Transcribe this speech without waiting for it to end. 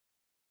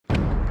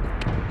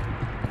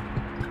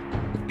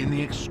In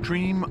the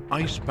extreme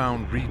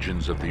ice-bound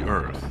regions of the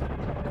Earth,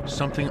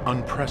 something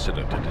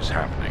unprecedented is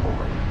happening.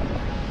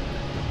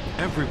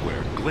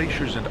 Everywhere,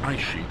 glaciers and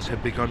ice sheets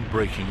have begun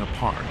breaking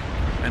apart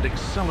and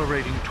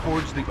accelerating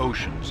towards the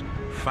oceans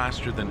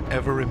faster than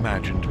ever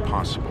imagined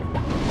possible.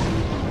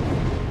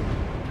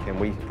 Can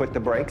we put the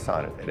brakes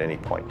on it at any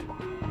point?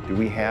 Do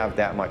we have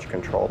that much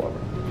control over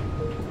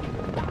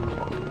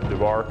it?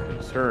 There are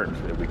concerns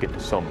that we get to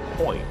some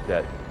point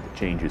that the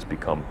changes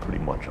become pretty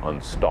much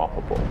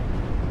unstoppable.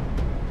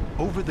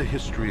 Over the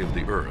history of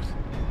the Earth,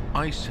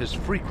 ice has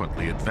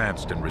frequently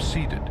advanced and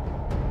receded.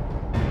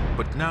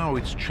 But now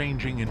it's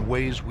changing in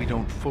ways we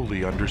don't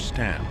fully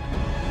understand.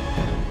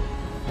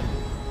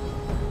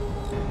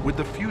 With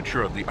the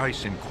future of the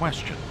ice in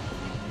question,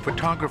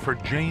 photographer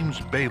James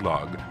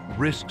Balog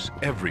risks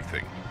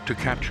everything to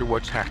capture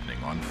what's happening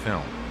on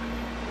film.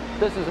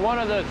 This is one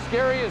of the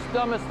scariest,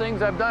 dumbest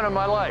things I've done in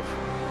my life.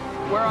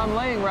 Where I'm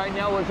laying right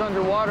now was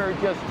underwater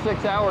just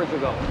 6 hours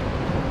ago.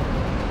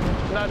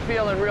 Not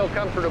feeling real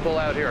comfortable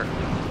out here.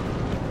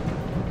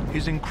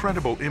 His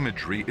incredible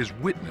imagery is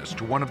witness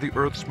to one of the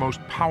Earth's most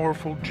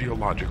powerful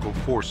geological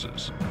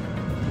forces.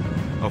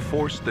 A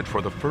force that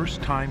for the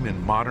first time in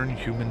modern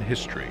human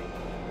history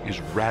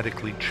is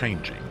radically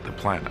changing the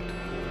planet.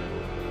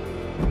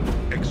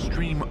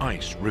 Extreme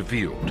ice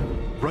revealed,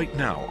 right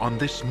now on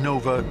this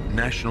NOVA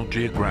National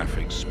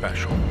Geographic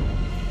special.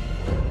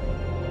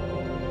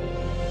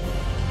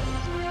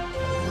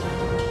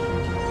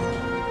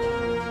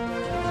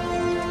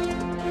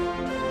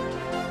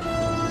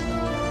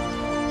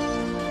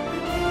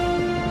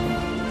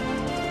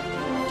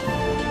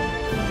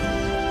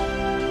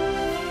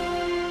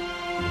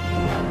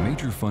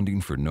 Major funding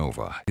for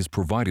NOVA is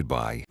provided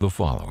by the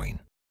following.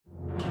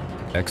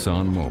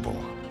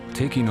 ExxonMobil,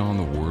 taking on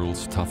the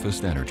world's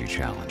toughest energy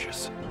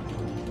challenges.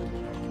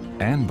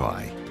 And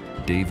by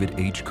David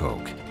H.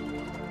 Koch.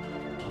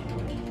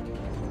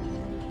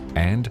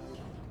 And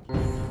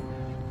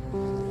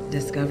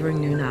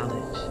discovering new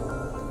knowledge.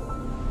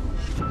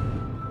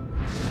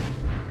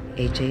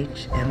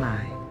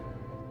 HHMI.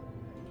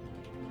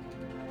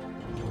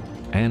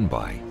 And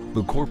by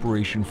the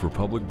Corporation for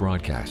Public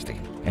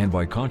Broadcasting, and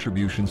by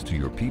contributions to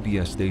your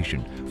PBS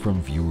station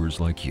from viewers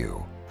like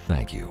you.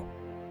 Thank you.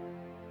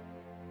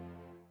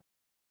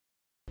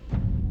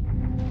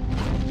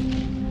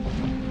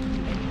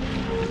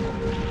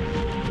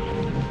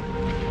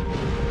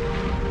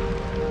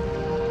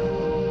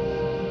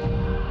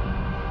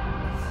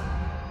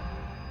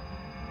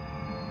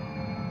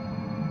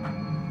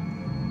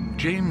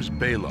 James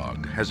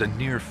Balog has a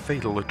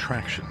near-fatal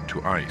attraction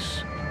to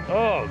ice.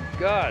 Oh,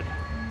 God,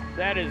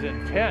 that is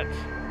intense.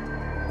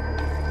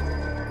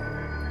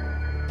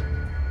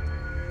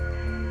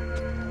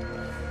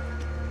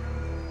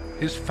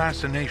 His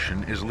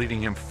fascination is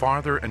leading him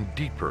farther and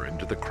deeper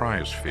into the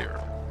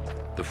cryosphere,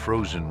 the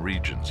frozen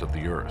regions of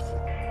the Earth.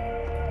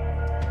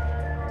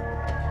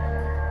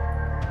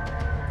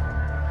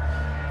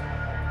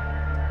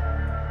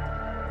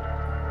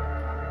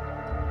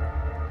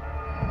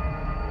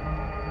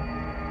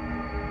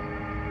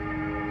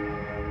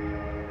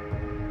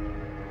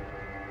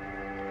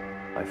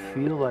 I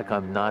feel like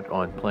I'm not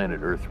on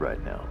planet Earth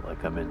right now,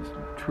 like I'm in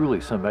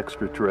truly some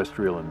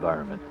extraterrestrial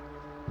environment.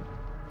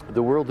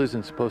 The world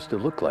isn't supposed to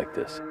look like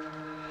this.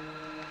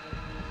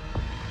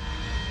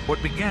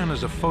 What began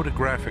as a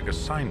photographic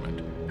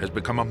assignment has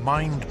become a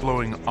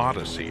mind-blowing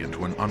odyssey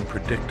into an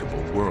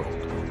unpredictable world,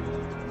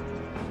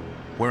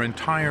 where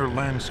entire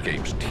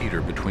landscapes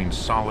teeter between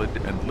solid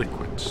and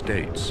liquid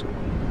states.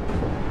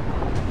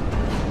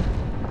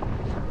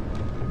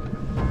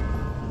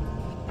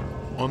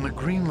 On the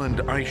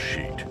Greenland ice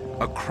sheet,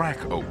 a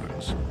crack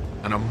opens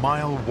and a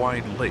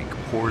mile-wide lake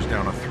pours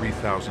down a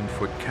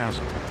 3,000-foot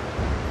chasm.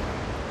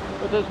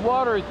 But this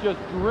water is just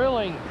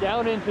drilling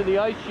down into the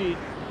ice sheet.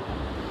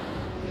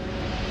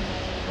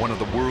 One of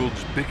the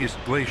world's biggest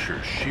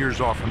glaciers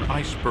shears off an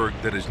iceberg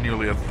that is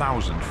nearly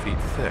 1,000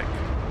 feet thick.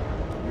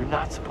 You're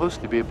not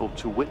supposed to be able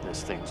to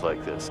witness things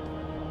like this.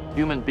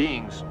 Human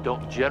beings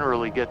don't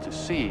generally get to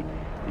see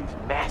these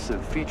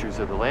massive features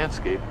of the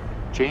landscape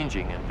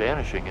changing and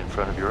vanishing in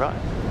front of your eyes.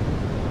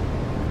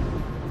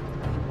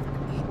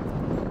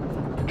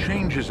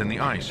 Changes in the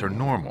ice are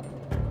normal.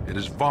 It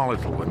is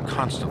volatile and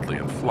constantly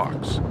in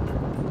flux.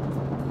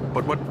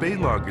 But what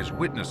Balog is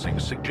witnessing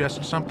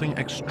suggests something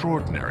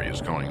extraordinary is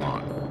going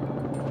on.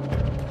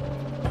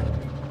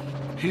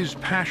 His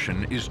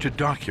passion is to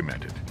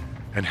document it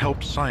and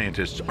help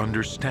scientists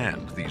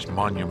understand these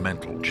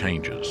monumental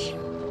changes.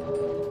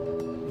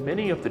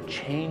 Many of the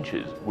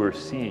changes we're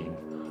seeing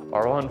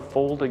are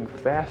unfolding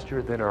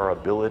faster than our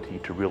ability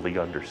to really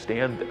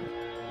understand them.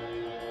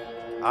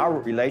 Our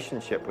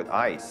relationship with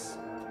ice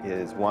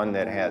is one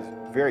that has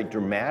very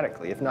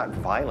dramatically, if not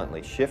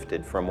violently,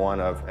 shifted from one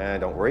of,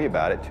 don't worry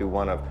about it, to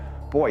one of,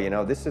 boy, you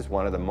know, this is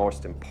one of the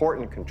most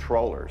important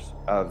controllers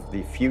of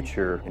the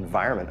future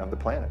environment of the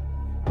planet.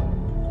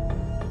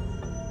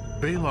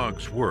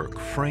 Balog's work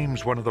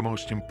frames one of the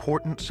most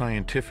important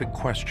scientific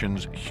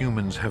questions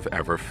humans have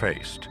ever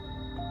faced.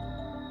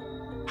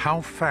 How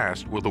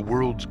fast will the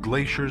world's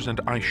glaciers and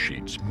ice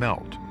sheets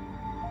melt?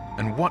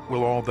 And what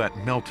will all that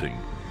melting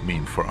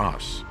mean for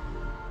us?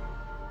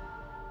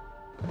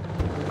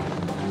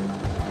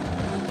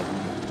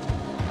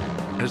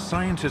 As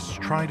scientists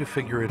try to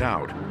figure it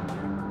out,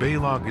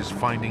 Balog is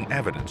finding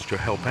evidence to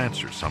help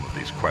answer some of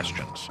these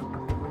questions.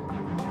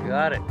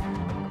 Got it.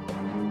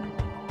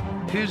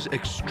 His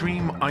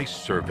Extreme Ice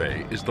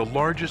Survey is the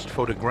largest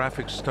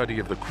photographic study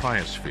of the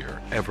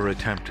cryosphere ever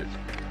attempted.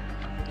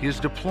 He is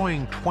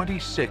deploying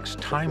 26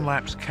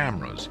 time-lapse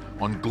cameras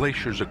on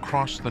glaciers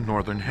across the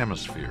northern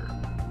hemisphere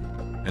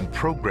and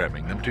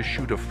programming them to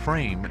shoot a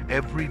frame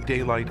every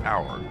daylight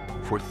hour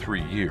for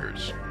 3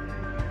 years.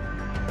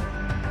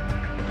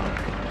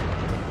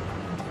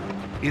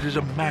 It is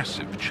a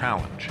massive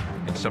challenge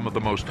in some of the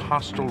most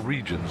hostile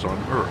regions on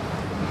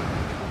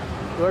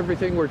Earth. So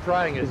everything we're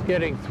trying is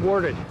getting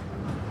thwarted.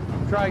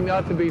 Trying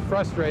not to be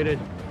frustrated.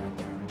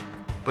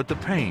 But the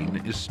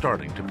pain is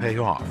starting to pay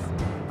off,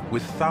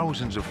 with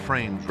thousands of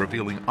frames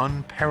revealing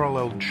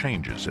unparalleled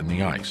changes in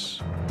the ice.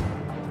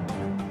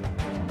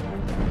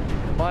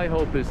 My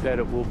hope is that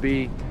it will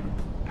be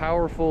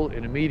powerful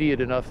and immediate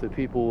enough that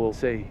people will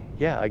say,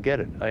 yeah, I get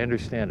it, I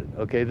understand it.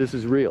 Okay, this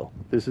is real.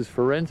 This is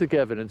forensic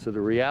evidence of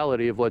the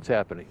reality of what's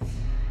happening.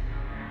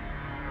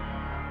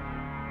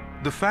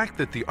 The fact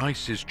that the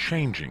ice is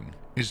changing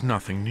is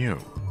nothing new.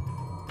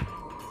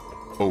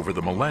 Over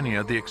the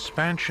millennia, the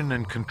expansion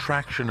and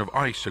contraction of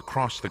ice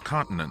across the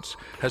continents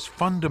has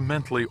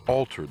fundamentally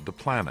altered the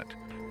planet,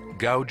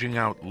 gouging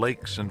out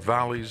lakes and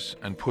valleys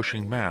and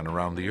pushing man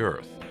around the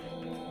Earth.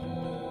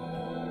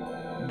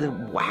 The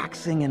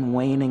waxing and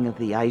waning of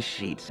the ice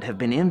sheets have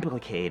been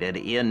implicated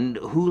in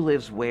who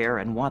lives where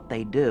and what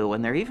they do,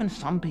 and there are even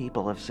some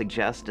people have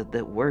suggested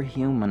that we're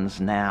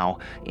humans now,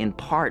 in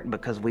part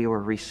because we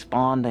were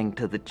responding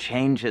to the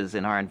changes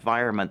in our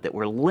environment that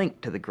were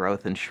linked to the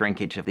growth and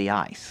shrinkage of the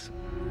ice.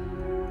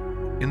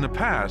 In the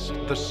past,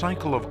 the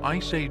cycle of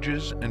ice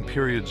ages and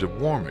periods of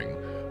warming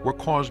were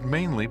caused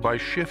mainly by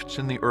shifts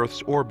in the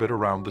Earth's orbit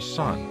around the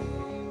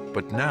sun.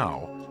 But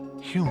now,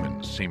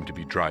 humans seem to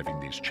be driving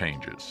these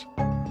changes.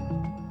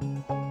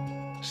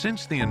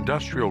 Since the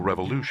Industrial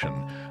Revolution,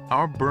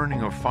 our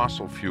burning of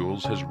fossil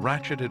fuels has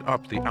ratcheted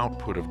up the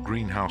output of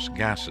greenhouse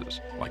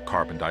gases, like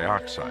carbon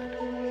dioxide,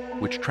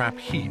 which trap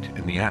heat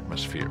in the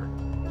atmosphere.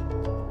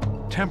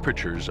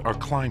 Temperatures are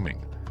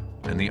climbing,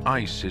 and the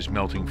ice is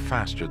melting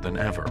faster than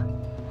ever.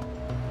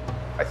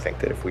 I think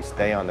that if we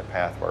stay on the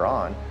path we're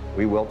on,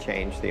 we will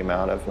change the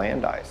amount of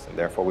land ice, and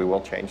therefore we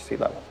will change sea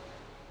level.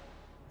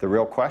 The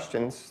real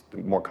questions, the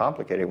more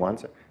complicated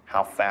ones, are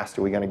how fast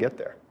are we going to get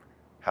there?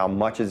 How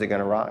much is it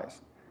going to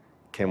rise?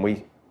 Can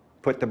we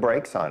put the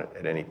brakes on it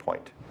at any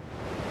point?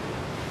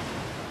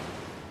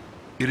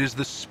 It is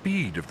the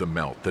speed of the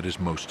melt that is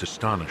most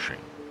astonishing.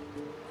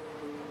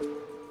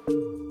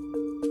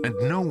 And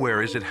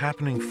nowhere is it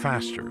happening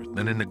faster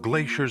than in the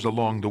glaciers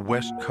along the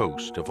west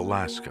coast of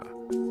Alaska.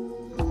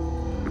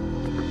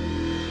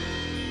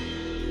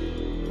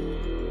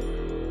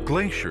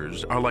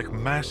 Glaciers are like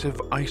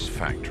massive ice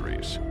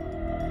factories.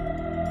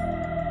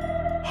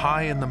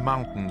 High in the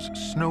mountains,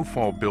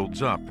 snowfall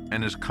builds up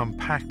and is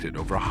compacted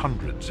over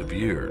hundreds of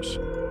years.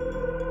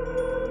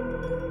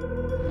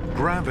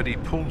 Gravity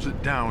pulls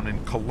it down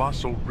in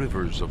colossal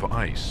rivers of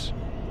ice.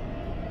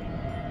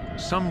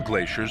 Some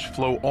glaciers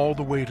flow all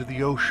the way to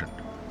the ocean,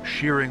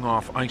 shearing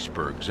off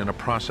icebergs in a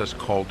process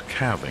called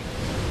calving.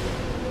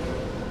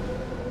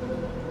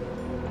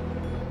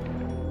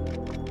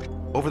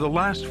 Over the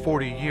last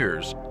 40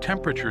 years,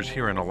 temperatures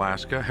here in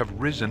Alaska have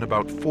risen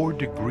about 4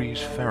 degrees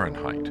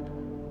Fahrenheit,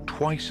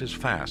 twice as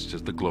fast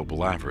as the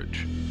global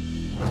average.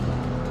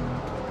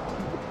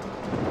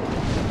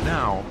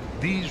 Now,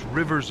 these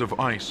rivers of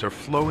ice are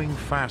flowing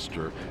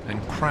faster and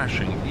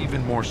crashing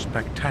even more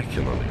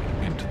spectacularly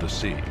into the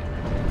sea.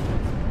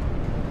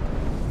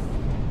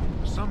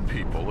 Some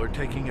people are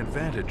taking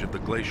advantage of the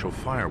glacial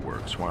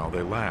fireworks while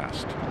they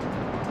last.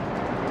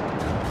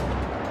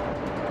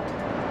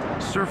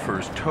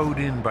 Surfers towed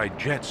in by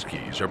jet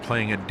skis are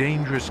playing a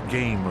dangerous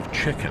game of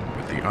chicken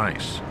with the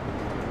ice.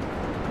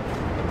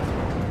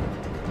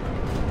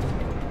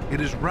 It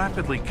is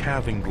rapidly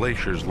calving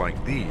glaciers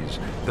like these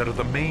that are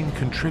the main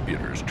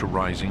contributors to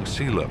rising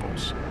sea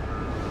levels.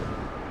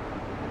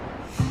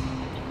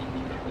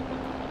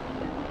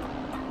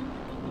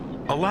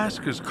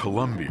 Alaska's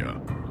Columbia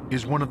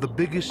is one of the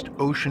biggest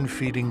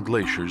ocean-feeding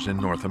glaciers in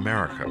North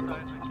America.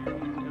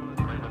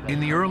 In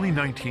the early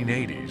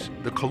 1980s,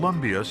 the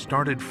Columbia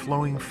started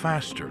flowing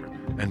faster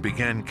and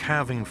began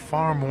calving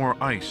far more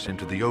ice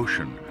into the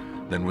ocean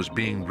than was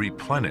being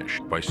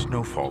replenished by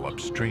snowfall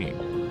upstream.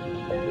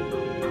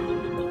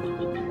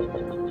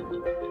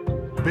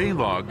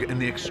 Balog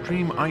and the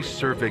Extreme Ice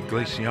Survey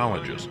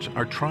glaciologists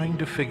are trying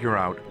to figure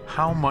out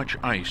how much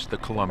ice the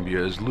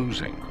Columbia is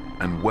losing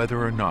and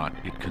whether or not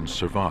it can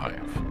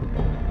survive.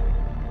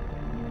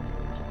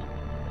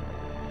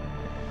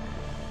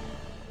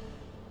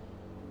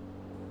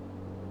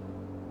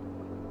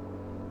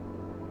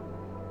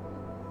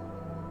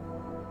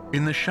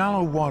 In the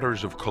shallow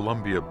waters of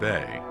Columbia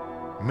Bay,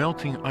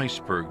 melting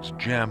icebergs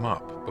jam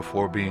up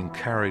before being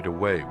carried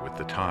away with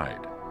the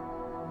tide.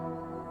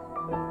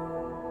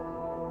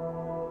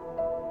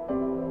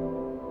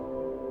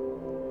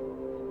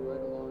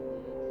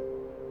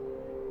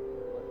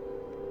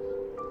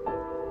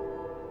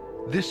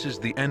 This is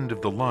the end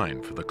of the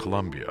line for the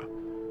Columbia,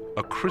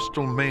 a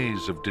crystal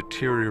maze of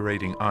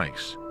deteriorating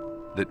ice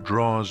that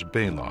draws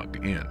Balog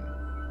in.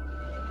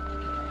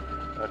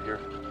 Out here.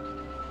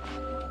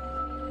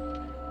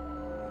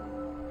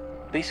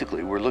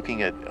 Basically, we're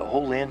looking at a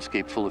whole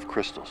landscape full of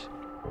crystals.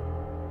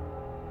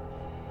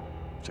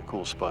 It's a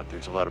cool spot.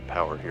 There's a lot of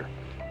power here.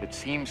 It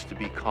seems to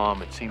be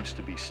calm, it seems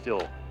to be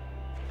still,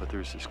 but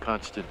there's this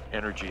constant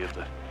energy of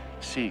the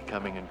sea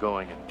coming and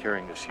going and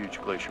tearing this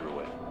huge glacier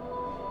away.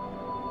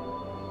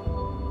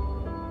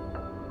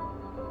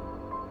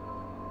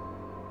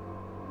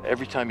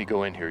 Every time you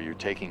go in here, you're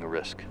taking a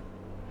risk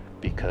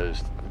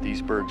because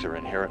these bergs are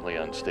inherently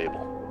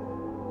unstable.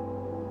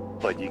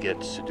 But you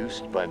get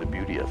seduced by the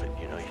beauty of it,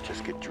 you know, you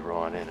just get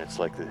drawn in. It's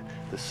like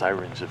the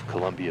sirens of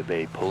Columbia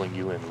Bay pulling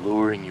you in,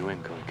 luring you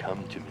in, going,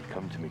 come to me,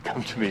 come to me,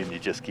 come to me, and you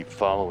just keep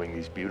following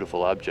these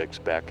beautiful objects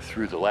back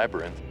through the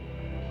labyrinth.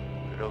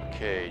 But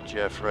okay,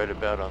 Jeff, right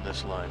about on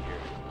this line here.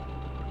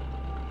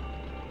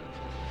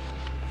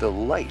 The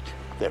light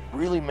that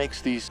really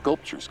makes these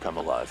sculptures come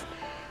alive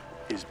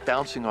is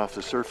bouncing off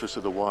the surface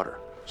of the water.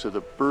 So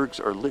the bergs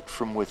are lit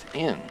from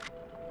within.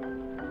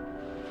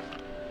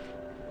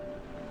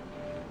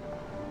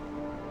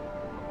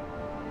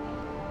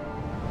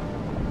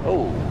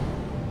 Oh.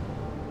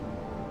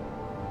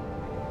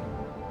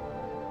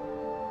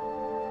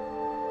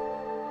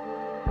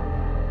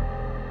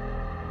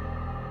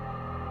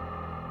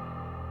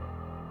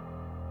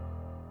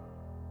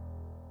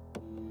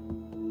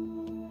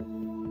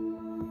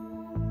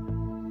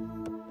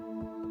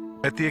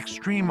 At the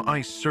Extreme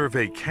Ice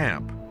Survey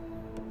Camp,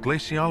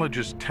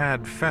 glaciologist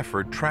Tad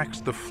Pfeffer tracks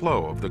the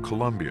flow of the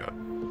Columbia.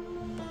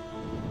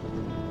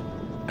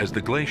 As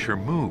the glacier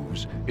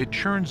moves, it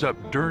churns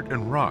up dirt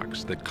and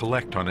rocks that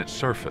collect on its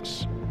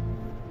surface.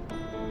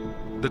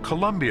 The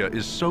Columbia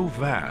is so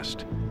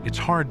vast, it's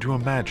hard to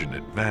imagine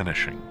it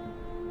vanishing.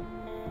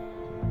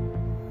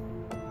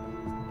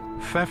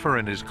 Pfeffer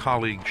and his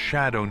colleague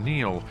Shad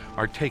O'Neill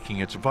are taking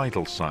its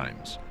vital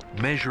signs,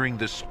 measuring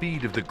the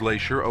speed of the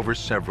glacier over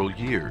several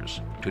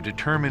years to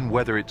determine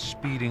whether it's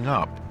speeding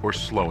up or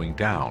slowing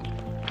down.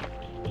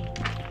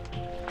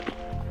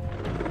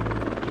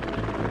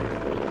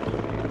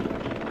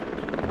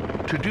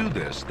 To do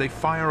this, they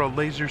fire a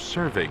laser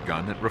survey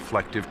gun at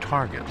reflective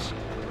targets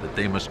that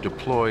they must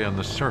deploy on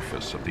the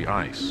surface of the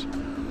ice.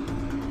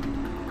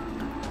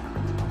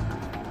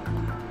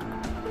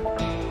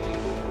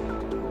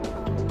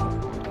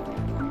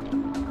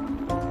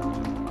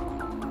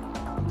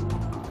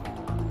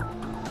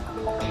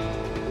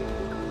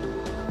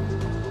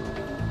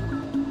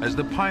 As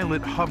the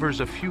pilot hovers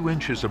a few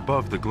inches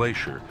above the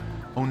glacier,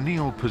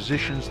 O'Neill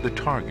positions the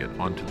target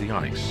onto the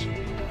ice.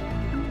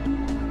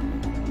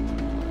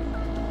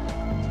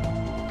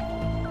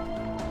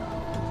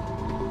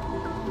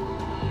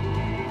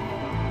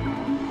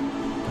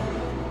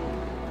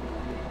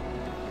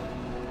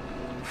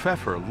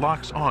 Pfeffer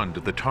locks on to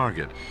the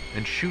target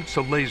and shoots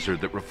a laser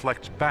that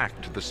reflects back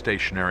to the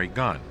stationary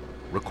gun,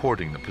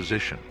 recording the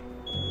position.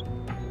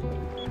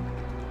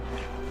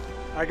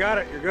 I got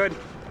it, you're good.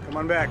 Come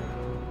on back.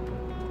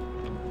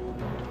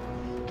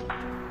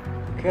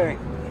 Okay,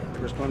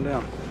 first one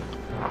down.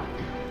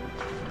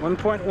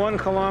 1.1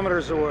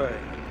 kilometers away.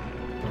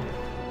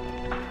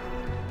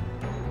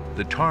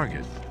 The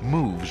target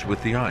moves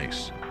with the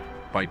ice.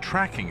 By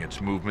tracking its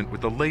movement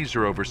with a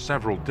laser over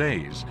several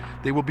days,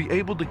 they will be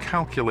able to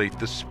calculate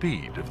the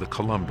speed of the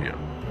Columbia.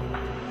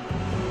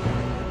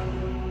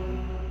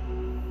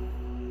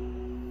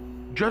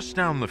 Just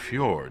down the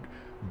fjord,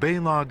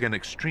 Balog and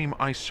Extreme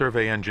Ice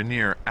Survey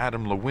engineer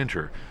Adam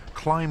LeWinter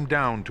climbed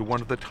down to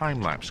one of the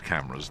time-lapse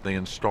cameras they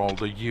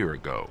installed a year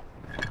ago.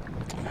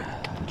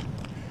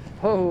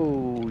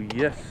 Oh,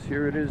 yes,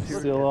 here it is.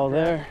 Still all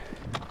there?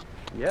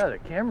 Yeah, the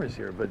camera's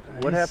here, but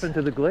Nice. What happened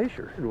to the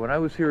glacier? When I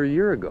was here a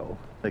year ago,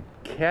 the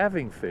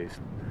calving face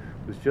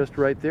was just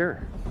right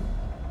there.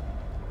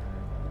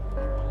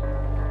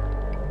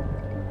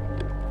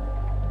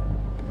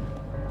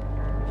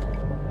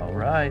 All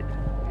right,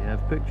 we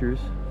have pictures.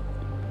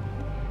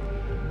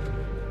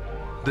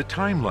 The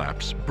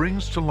time-lapse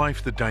brings to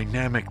life the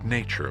dynamic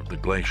nature of the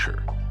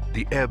glacier,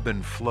 the ebb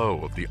and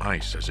flow of the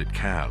ice as it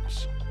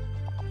calves.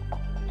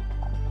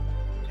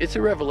 It's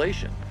a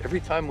revelation.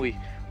 Every time we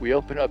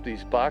open up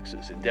these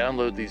boxes and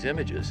download these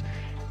images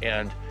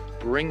and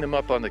bring them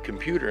up on the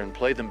computer and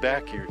play them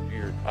back, your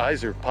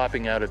eyes are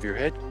popping out of your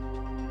head.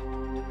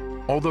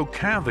 Although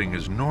calving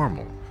is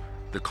normal,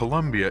 the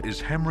Columbia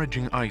is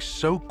hemorrhaging ice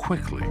so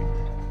quickly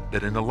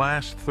that in the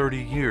last 30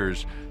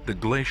 years, the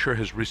glacier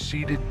has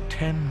receded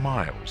 10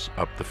 miles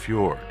up the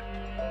fjord.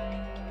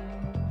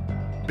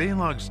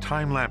 Balog's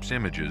time-lapse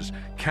images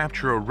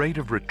capture a rate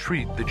of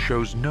retreat that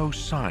shows no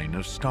sign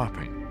of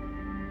stopping.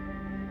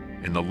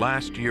 In the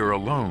last year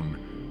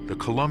alone, the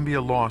Columbia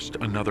lost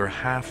another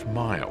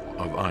half-mile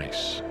of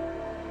ice.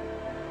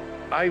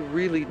 I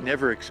really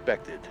never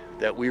expected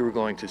that we were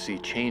going to see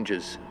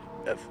changes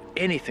of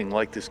anything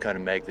like this kind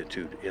of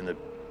magnitude in the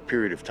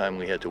period of time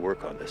we had to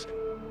work on this.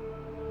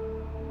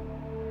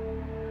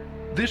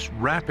 This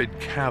rapid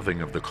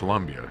calving of the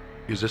Columbia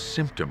is a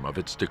symptom of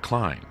its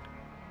decline,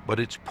 but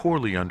it's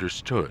poorly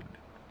understood.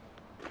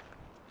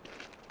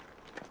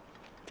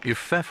 If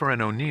Pfeffer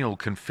and O'Neill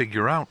can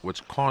figure out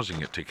what's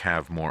causing it to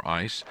calve more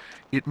ice,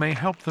 it may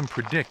help them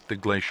predict the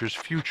glacier's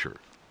future.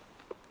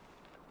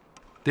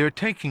 They're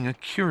taking a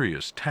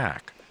curious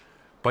tack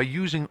by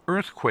using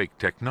earthquake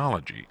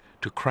technology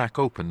to crack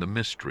open the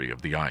mystery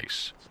of the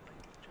ice.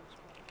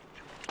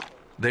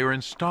 They are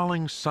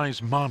installing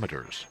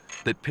seismometers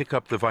that pick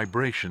up the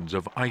vibrations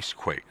of ice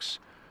quakes,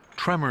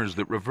 tremors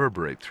that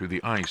reverberate through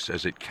the ice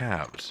as it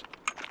calves.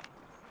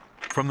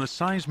 From the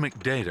seismic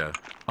data,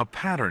 a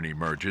pattern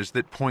emerges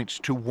that points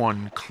to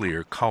one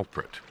clear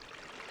culprit: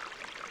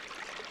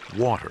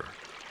 water.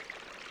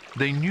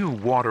 They knew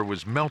water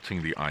was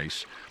melting the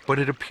ice, but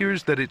it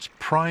appears that it's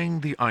prying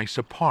the ice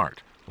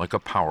apart like a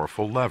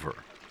powerful lever.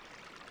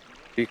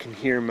 You can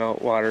hear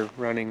meltwater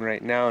running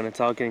right now, and it's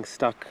all getting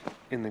stuck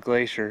in the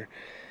glacier.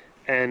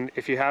 And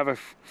if you have a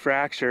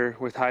fracture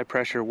with high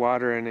pressure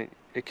water in it,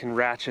 it can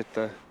ratchet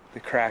the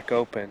crack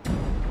open.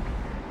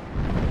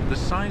 The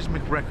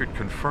seismic record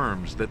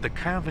confirms that the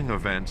calving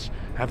events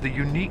have the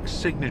unique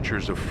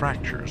signatures of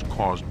fractures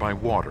caused by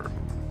water.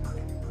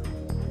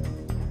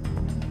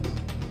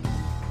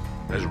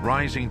 As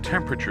rising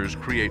temperatures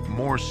create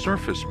more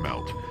surface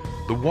melt,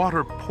 the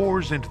water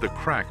pours into the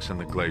cracks in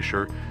the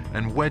glacier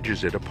and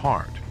wedges it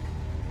apart.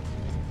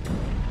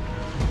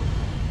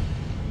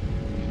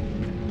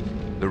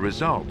 The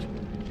result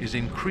is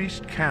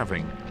increased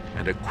calving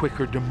and a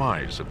quicker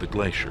demise of the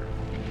glacier.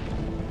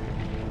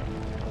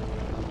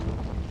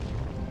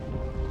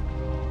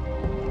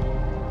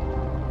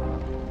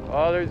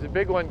 Oh, there's a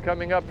big one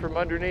coming up from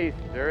underneath.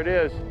 There it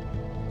is.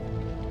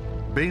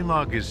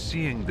 Balog is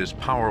seeing this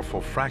powerful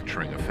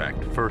fracturing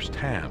effect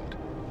firsthand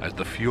as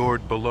the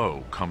fjord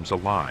below comes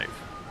alive.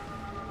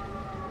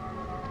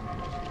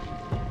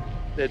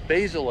 That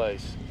basal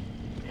ice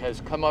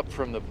has come up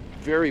from the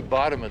very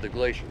bottom of the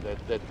glacier,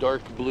 that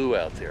dark blue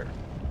out there.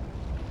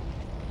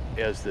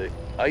 As the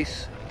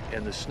ice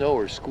and the snow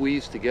are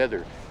squeezed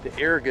together, the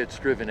air gets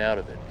driven out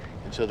of it.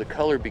 And so the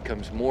color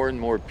becomes more and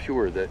more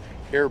pure. The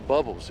air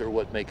bubbles are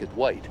what make it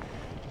white.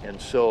 And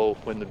so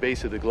when the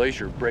base of the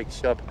glacier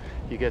breaks up,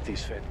 you get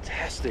these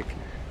fantastic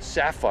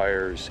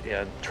sapphires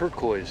and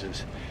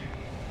turquoises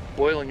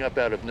boiling up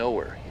out of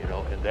nowhere, you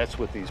know, and that's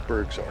what these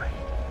bergs are.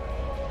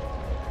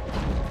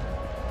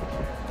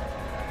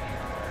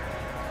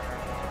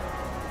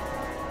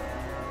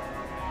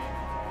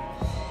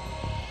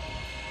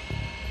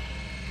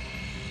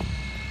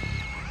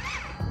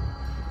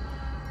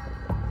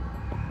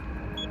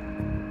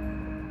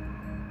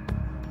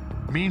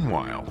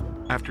 Meanwhile,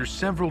 after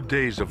several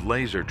days of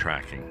laser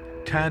tracking,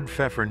 Tad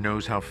Pfeffer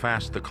knows how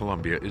fast the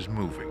Columbia is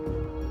moving.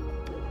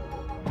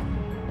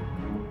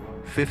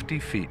 50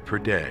 feet per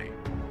day,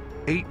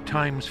 8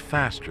 times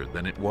faster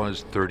than it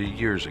was 30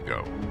 years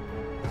ago.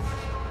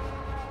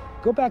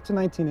 Go back to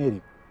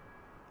 1980.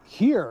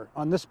 Here,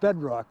 on this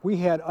bedrock, we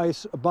had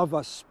ice above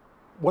us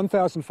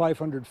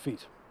 1,500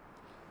 feet.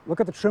 Look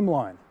at the trim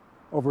line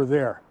over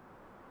there.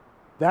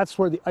 That's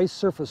where the ice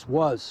surface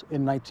was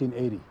in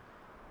 1980.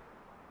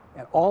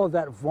 And all of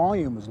that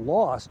volume is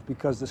lost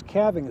because this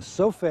calving is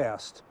so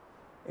fast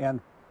and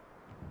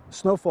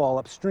snowfall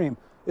upstream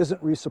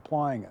isn't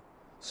resupplying it.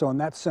 So in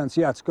that sense,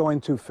 yeah, it's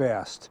going too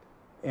fast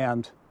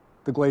and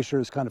the glacier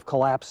is kind of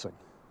collapsing.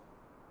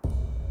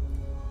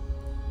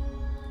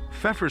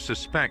 Pfeffer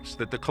suspects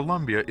that the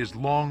Columbia is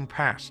long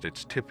past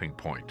its tipping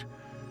point,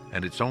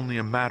 and it's only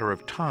a matter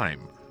of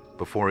time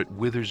before it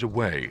withers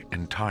away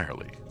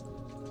entirely.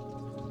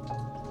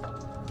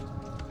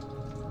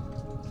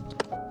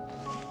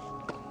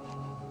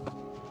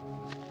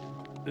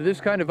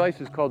 This kind of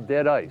ice is called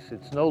dead ice.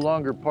 It's no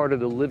longer part of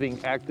the living,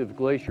 active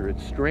glacier.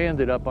 It's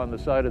stranded up on the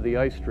side of the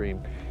ice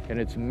stream, and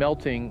it's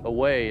melting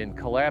away and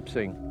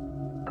collapsing.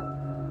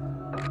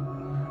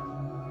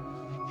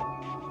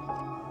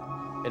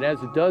 And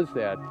as it does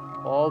that,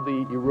 all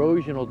the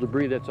erosional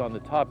debris that's on the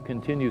top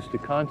continues to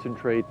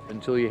concentrate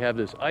until you have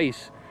this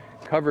ice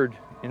covered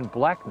in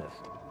blackness.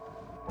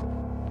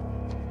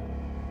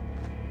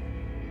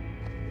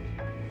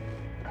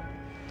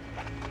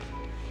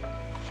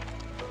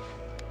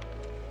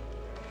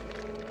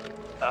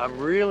 I'm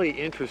really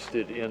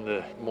interested in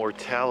the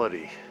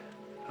mortality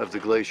of the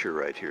glacier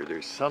right here.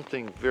 There's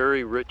something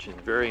very rich and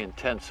very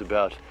intense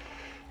about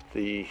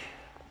the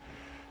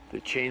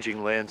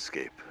changing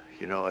landscape.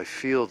 You know, I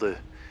feel the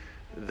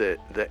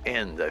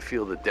end. I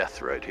feel the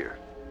death right here.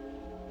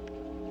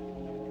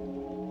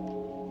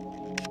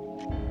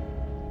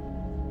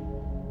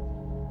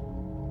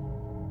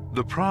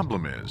 The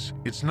problem is,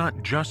 it's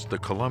not just the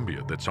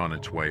Columbia that's on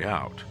its way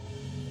out.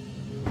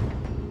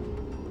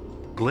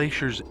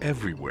 Glaciers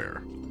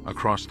everywhere,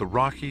 across the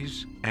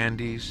Rockies,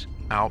 Andes,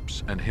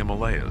 Alps, and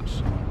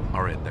Himalayas,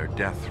 are in their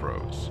death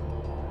throes.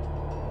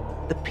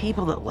 The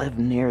people that live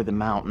near the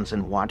mountains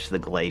and watch the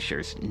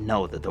glaciers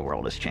know that the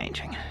world is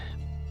changing.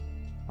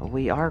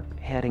 We are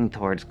heading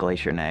towards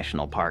Glacier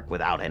National Park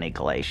without any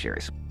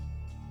glaciers.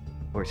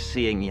 We're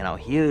seeing,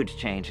 huge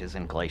changes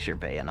in Glacier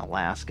Bay in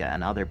Alaska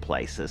and other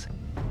places.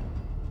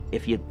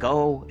 If you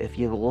go, if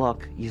you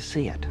look, you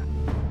see it.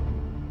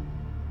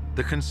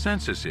 The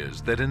consensus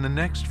is that in the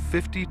next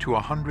 50 to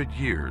 100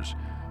 years,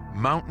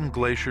 mountain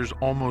glaciers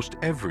almost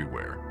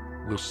everywhere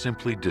will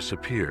simply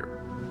disappear.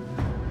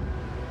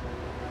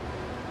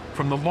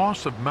 From the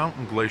loss of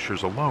mountain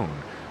glaciers alone,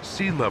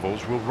 sea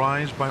levels will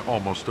rise by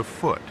almost a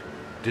foot,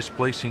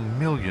 displacing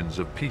millions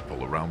of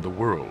people around the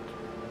world.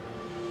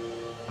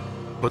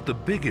 But the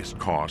biggest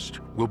cost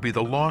will be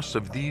the loss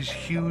of these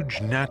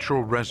huge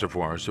natural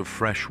reservoirs of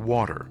fresh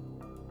water,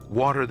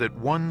 water that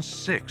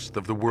 1/6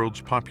 of the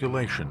world's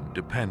population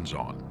depends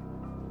on.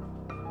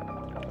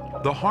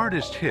 The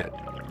hardest hit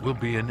will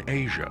be in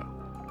Asia,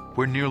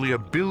 where nearly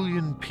 1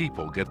 billion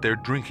people get their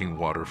drinking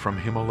water from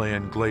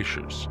Himalayan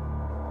glaciers.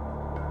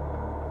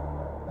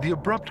 The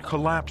abrupt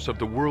collapse of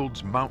the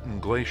world's mountain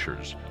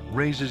glaciers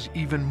raises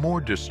even more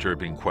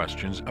disturbing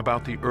questions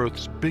about the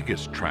Earth's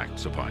biggest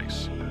tracts of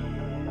ice: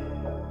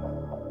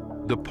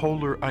 the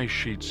polar ice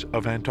sheets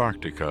of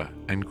Antarctica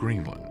and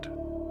Greenland.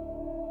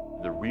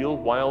 The real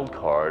wild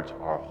cards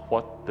are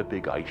what the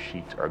big ice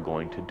sheets are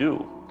going to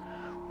do.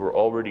 We're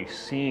already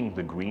seeing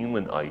the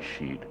Greenland ice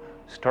sheet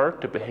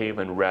start to behave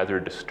in rather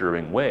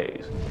disturbing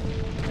ways.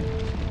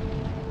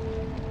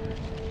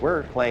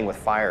 We're playing with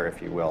fire,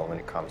 if you will, when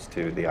it comes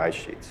to the ice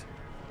sheets.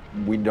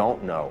 We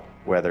don't know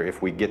whether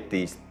if we get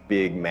these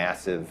big,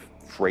 massive,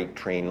 freight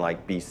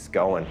train-like beasts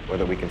going,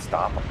 whether we can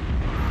stop them.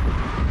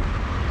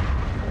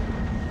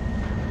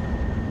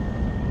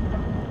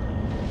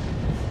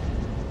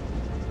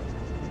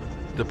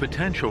 The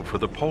potential for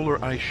the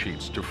polar ice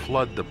sheets to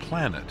flood the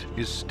planet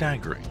is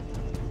staggering.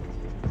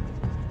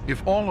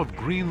 If all of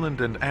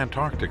Greenland and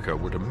Antarctica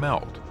were to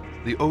melt,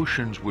 the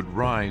oceans would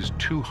rise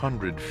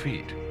 200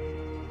 feet.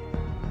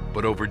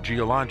 But over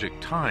geologic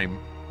time,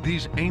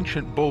 these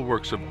ancient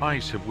bulwarks of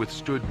ice have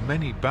withstood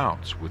many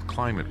bouts with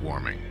climate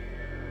warming.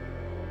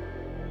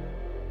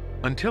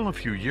 Until a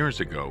few years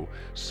ago,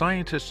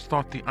 scientists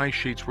thought the ice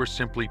sheets were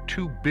simply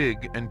too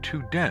big and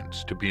too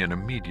dense to be an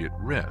immediate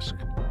risk.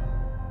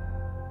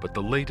 But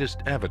the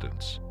latest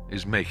evidence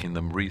is making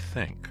them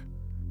rethink.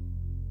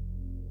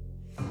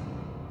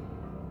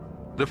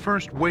 The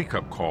first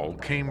wake-up call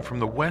came from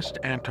the West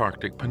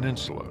Antarctic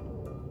Peninsula.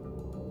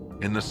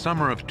 In the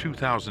summer of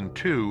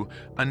 2002,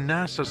 a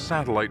NASA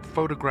satellite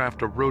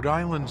photographed a Rhode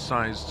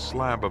Island-sized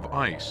slab of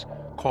ice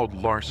called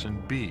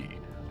Larsen B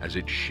as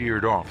it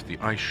sheared off the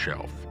ice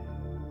shelf.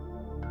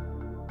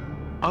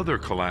 Other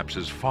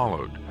collapses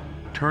followed,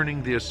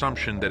 turning the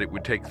assumption that it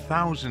would take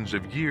thousands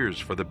of years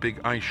for the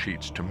big ice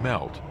sheets to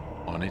melt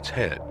on its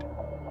head.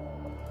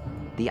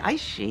 The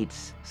ice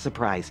sheets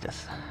surprised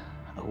us.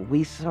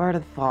 We sort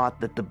of thought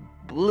that the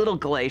little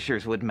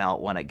glaciers would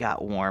melt when it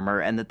got warmer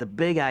and that the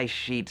big ice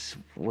sheets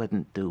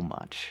wouldn't do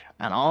much.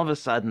 And all of a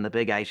sudden, the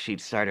big ice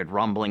sheets started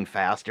rumbling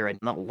faster and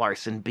the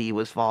Larsen B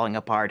was falling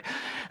apart.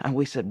 And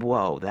we said,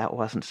 whoa, that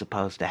wasn't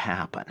supposed to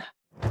happen.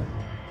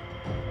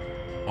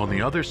 On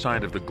the other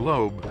side of the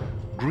globe,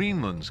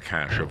 Greenland's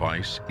cache of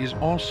ice is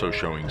also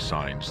showing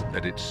signs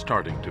that it's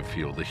starting to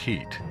feel the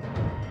heat.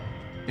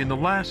 In the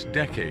last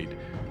decade,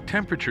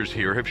 temperatures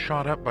here have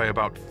shot up by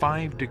about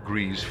 5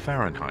 degrees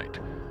Fahrenheit.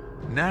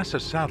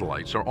 NASA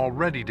satellites are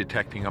already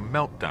detecting a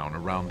meltdown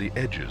around the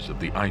edges of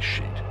the ice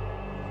sheet.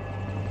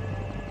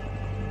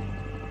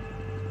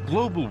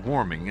 Global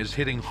warming is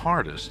hitting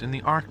hardest in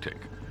the Arctic,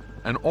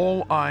 and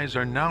all eyes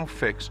are now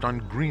fixed on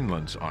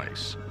Greenland's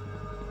ice.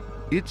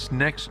 Its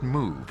next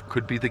move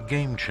could be the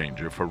game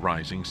changer for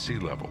rising sea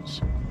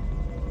levels.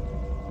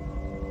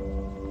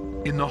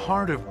 In the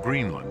heart of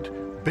Greenland,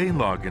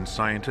 Beilage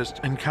scientists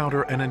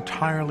encounter an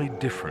entirely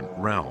different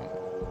realm.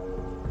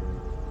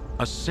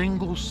 A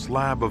single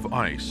slab of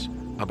ice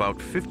about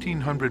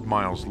 1,500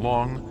 miles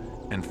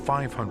long and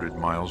 500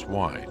 miles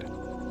wide.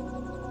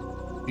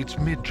 It's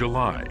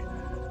mid-July,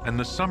 and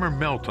the summer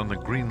melt on the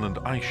Greenland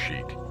ice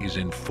sheet is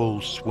in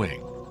full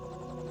swing.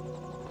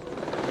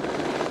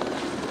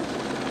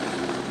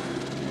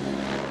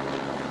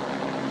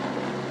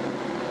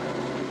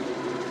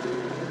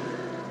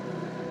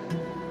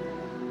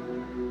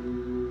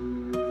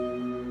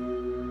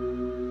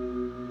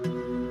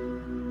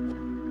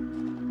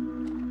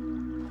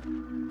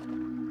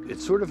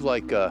 It's sort of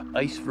like an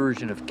ice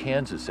version of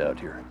Kansas out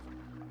here.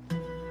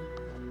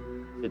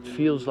 It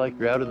feels like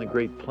you're out in the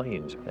Great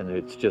Plains and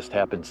it just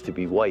happens to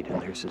be white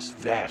and there's this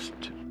vast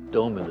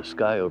dome in the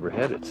sky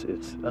overhead.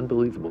 It's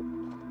unbelievable.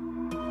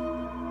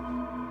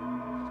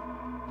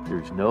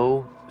 There's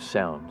no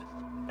sound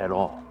at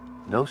all.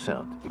 No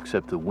sound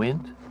except the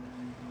wind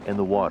and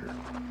the water.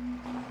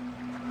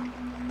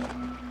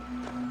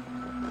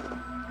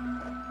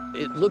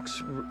 It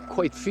looks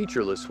quite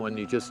featureless when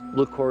you just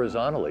look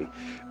horizontally.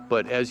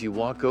 But as you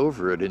walk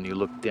over it and you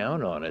look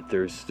down on it,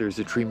 there's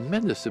a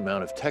tremendous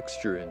amount of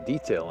texture and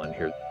detail in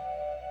here.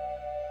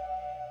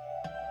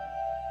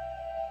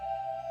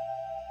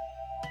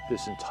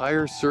 This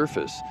entire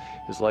surface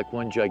is like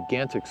one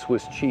gigantic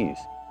Swiss cheese.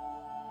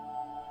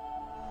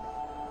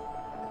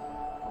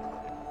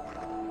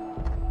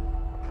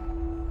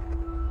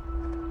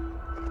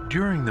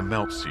 During the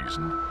melt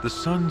season, the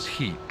sun's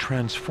heat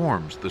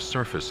transforms the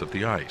surface of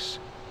the ice,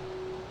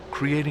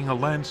 creating a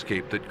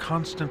landscape that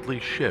constantly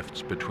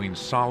shifts between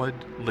solid,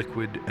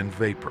 liquid, and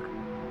vapor.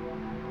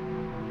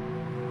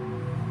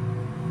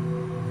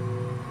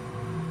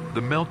 The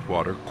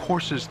meltwater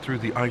courses through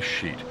the ice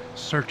sheet,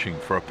 searching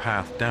for a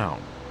path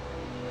down.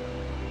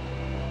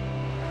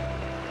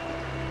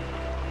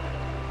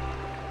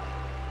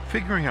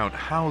 Figuring out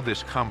how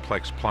this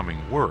complex plumbing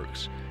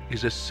works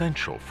is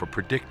essential for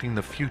predicting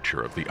the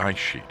future of the ice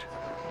sheet.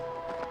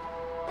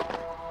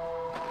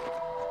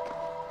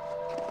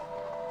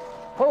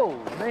 Oh,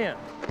 man.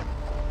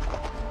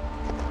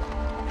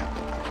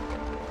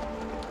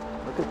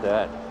 Look at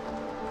that.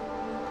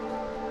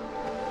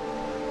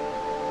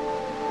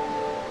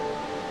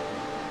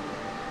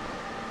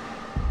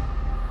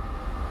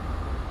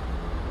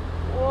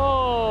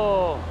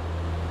 Whoa,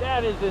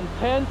 that is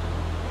intense.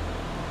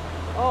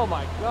 Oh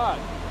my God.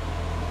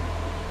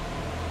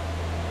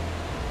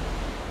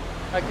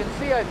 I can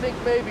see, I think,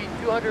 maybe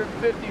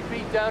 250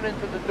 feet down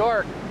into the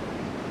dark.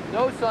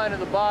 No sign of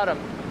the bottom.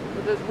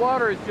 But this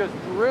water is just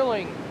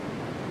drilling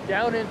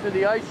down into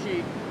the ice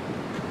sheet.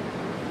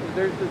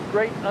 There's this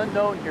great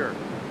unknown here.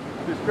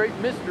 This great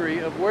mystery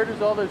of where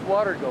does all this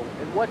water go?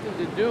 And what does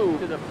it do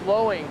to the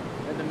flowing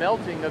and the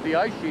melting of the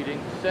ice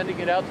sheeting, sending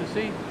it out to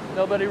sea?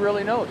 Nobody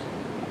really knows.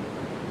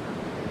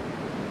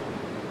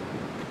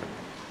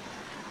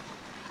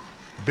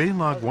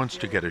 Balog wants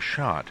to get a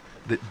shot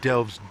that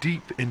delves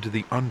deep into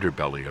the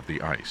underbelly of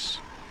the ice.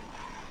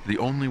 The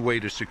only way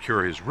to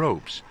secure his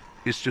ropes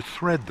is to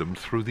thread them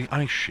through the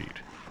ice sheet.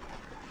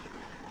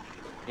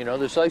 You know,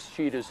 this ice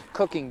sheet is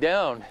cooking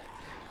down,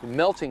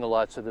 melting a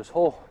lot, so this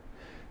whole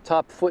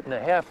top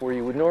 1.5 feet where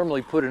you would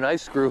normally put an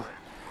ice screw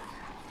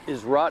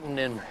is rotten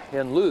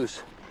and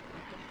loose.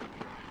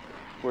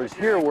 Whereas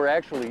here we're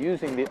actually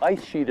using the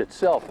ice sheet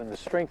itself and the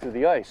strength of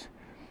the ice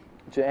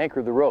to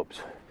anchor the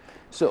ropes.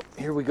 So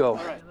here we go.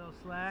 All right. A little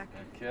slack.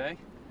 Okay.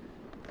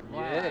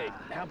 Wow. Yay.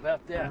 How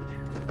about that?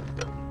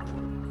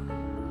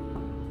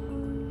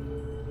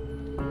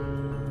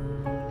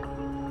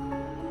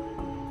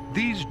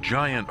 These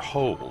giant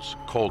holes,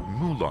 called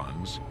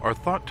moulins, are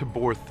thought to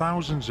bore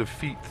thousands of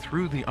feet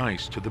through the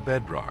ice to the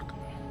bedrock.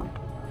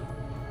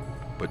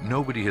 But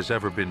nobody has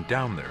ever been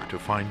down there to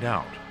find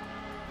out.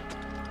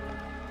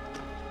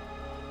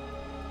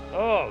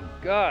 Oh,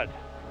 God.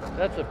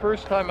 That's the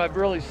first time I've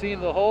really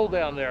seen the hole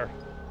down there.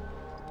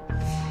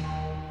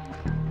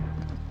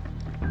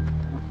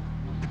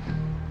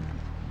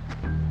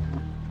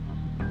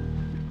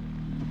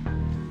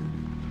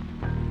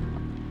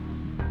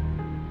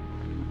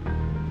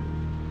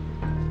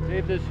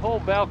 Dave, this whole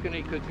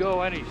balcony could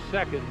go any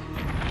second.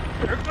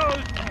 There it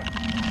goes!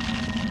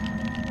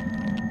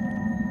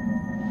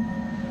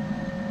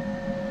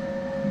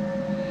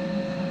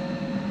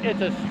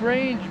 It's a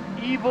strange,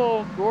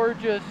 evil,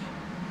 gorgeous,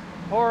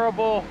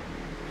 horrible,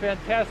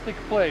 fantastic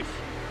place.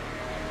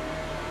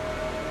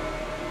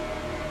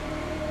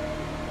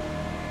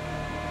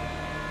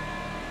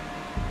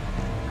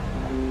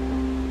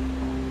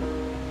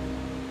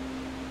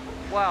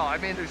 Wow, I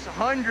mean, there's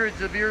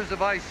hundreds of years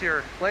of ice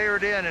here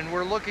layered in, and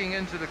we're looking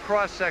into the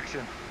cross-section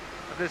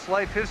of this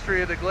life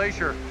history of the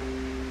glacier.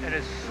 And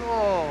it's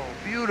so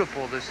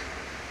beautiful, this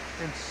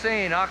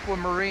insane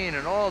aquamarine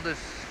and all this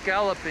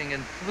scalloping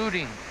and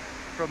fluting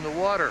from the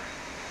water.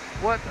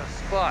 What a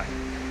spot.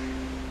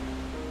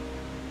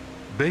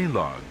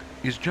 Balog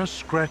is just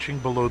scratching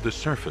below the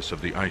surface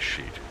of the ice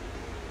sheet.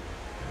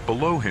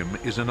 Below him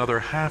is another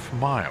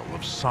half-mile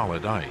of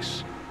solid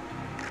ice.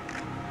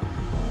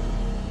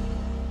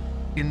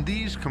 In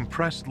these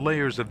compressed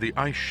layers of the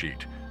ice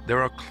sheet,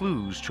 there are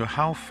clues to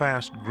how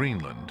fast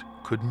Greenland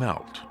could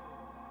melt.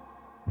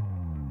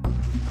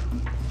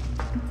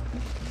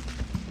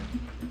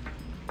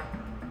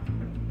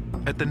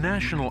 At the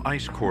National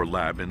Ice Core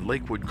Lab in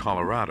Lakewood,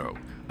 Colorado,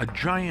 a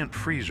giant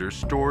freezer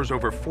stores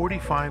over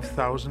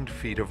 45,000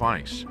 feet of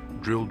ice,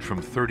 drilled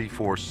from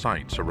 34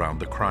 sites around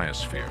the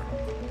cryosphere.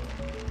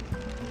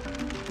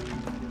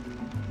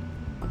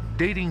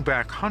 Dating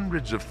back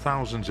hundreds of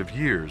thousands of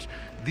years,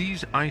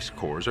 these ice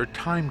cores are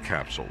time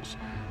capsules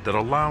that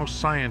allow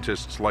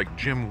scientists like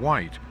Jim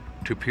White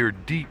to peer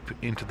deep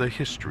into the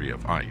history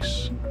of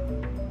ice.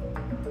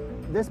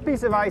 This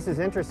piece of ice is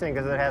interesting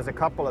because it has a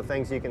couple of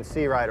things you can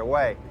see right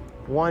away.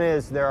 One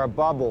is there are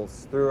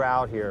bubbles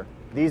throughout here.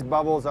 These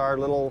bubbles are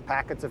little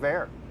packets of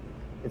air.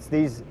 It's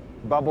these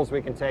bubbles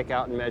we can take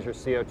out and measure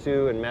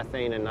CO2 and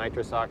methane and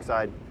nitrous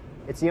oxide.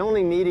 It's the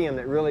only medium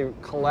that really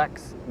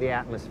collects the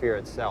atmosphere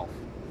itself.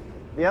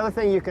 The other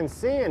thing you can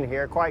see in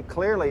here quite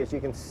clearly is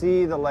you can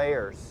see the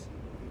layers.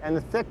 And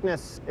the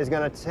thickness is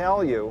going to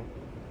tell you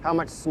how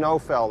much snow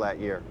fell that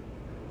year.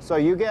 So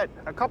you get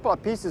a couple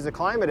of pieces of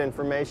climate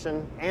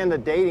information and a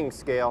dating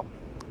scale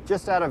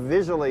just out of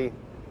visually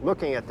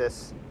looking at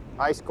this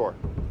ice core.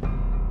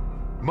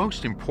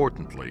 Most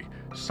importantly,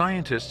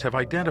 scientists have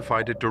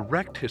identified a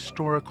direct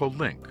historical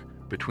link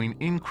between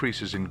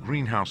increases in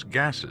greenhouse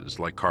gases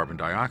like carbon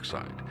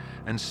dioxide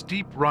and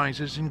steep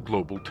rises in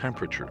global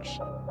temperatures.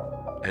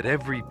 At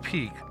every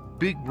peak,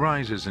 big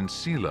rises in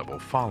sea level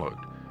followed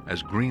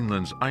as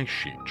Greenland's ice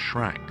sheet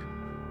shrank.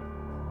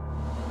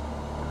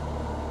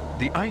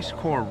 The ice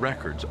core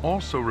records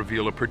also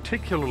reveal a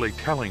particularly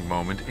telling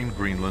moment in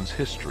Greenland's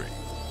history.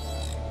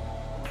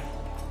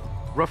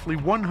 Roughly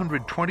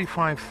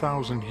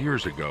 125,000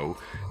 years ago,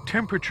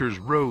 temperatures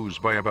rose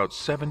by about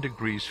 7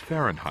 degrees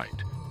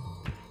Fahrenheit.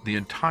 The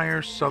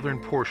entire southern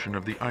portion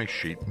of the ice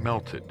sheet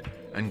melted,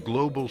 and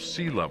global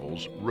sea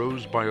levels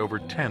rose by over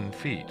 10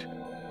 feet.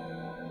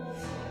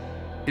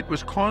 It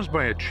was caused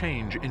by a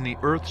change in the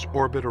Earth's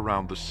orbit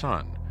around the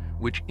Sun,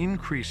 which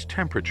increased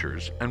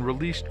temperatures and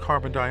released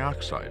carbon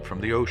dioxide from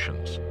the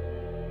oceans.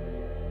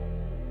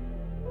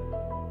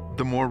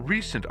 The more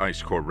recent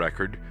ice core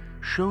record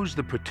shows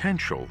the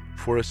potential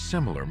for a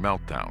similar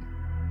meltdown.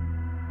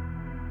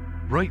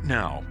 Right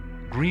now,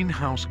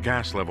 greenhouse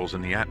gas levels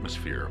in the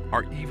atmosphere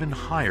are even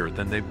higher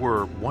than they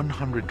were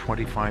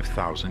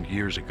 125,000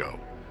 years ago,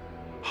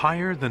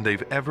 higher than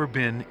they've ever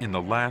been in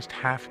the last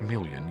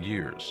 500,000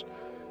 years.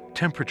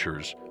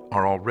 Temperatures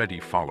are already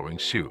following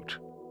suit.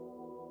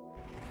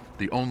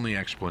 The only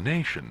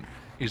explanation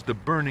is the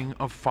burning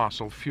of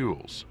fossil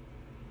fuels.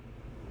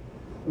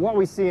 What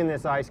we see in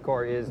this ice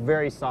core is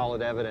very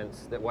solid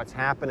evidence that what's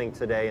happening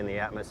today in the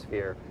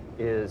atmosphere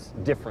is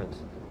different.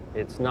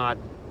 It's not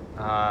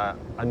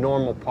a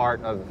normal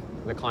part of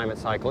the climate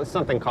cycle. It's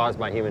something caused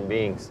by human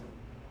beings.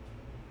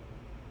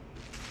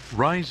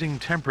 Rising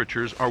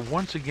temperatures are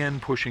once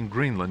again pushing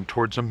Greenland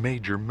towards a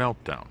major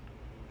meltdown.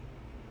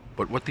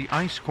 But what the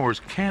ice cores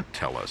can't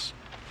tell us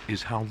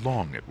is how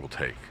long it will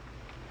take.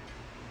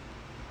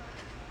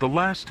 The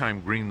last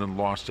time Greenland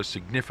lost a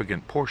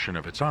significant portion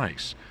of its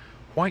ice,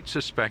 White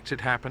suspects it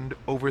happened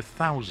over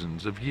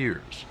thousands of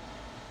years.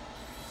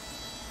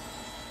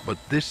 But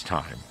this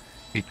time,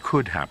 it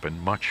could happen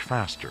much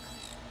faster.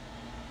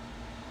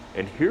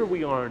 And here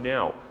we are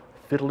now,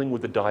 fiddling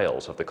with the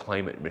dials of the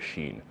climate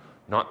machine,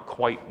 not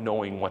quite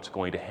knowing what's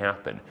going to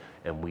happen.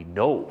 And we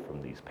know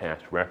from these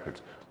past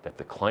records that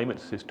the climate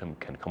system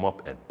can come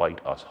up and bite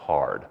us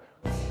hard.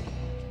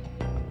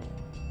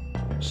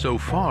 So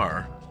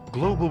far,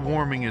 global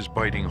warming is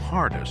biting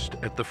hardest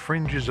at the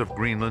fringes of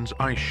Greenland's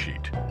ice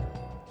sheet.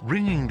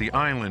 Ringing the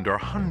island are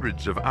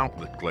hundreds of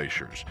outlet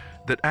glaciers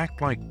that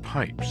act like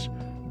pipes,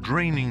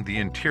 draining the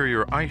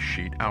interior ice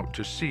sheet out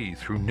to sea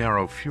through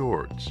narrow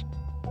fjords.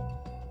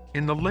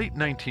 In the late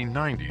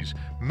 1990s,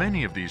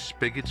 many of these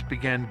spigots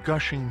began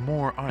gushing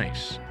more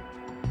ice.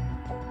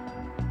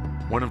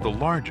 One of the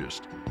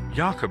largest,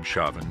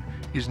 Jakobshavn,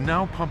 is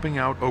now pumping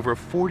out over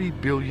 40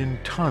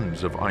 billion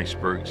tons of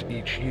icebergs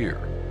each year,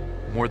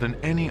 more than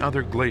any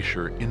other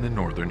glacier in the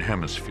northern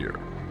hemisphere.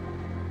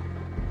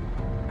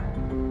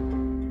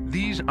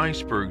 These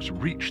icebergs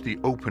reach the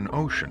open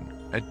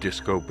ocean at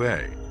Disco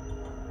Bay.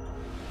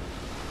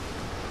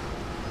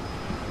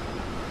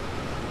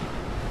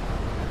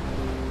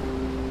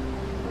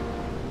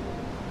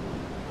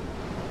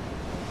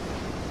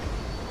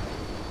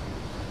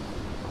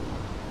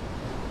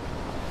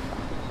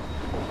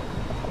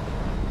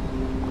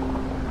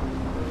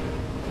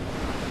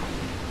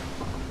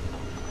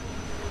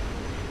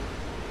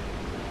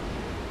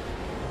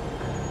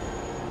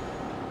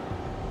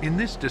 In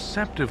this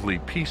deceptively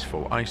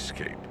peaceful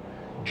icescape,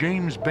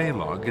 James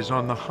Baylog is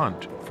on the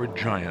hunt for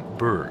giant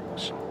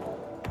bergs.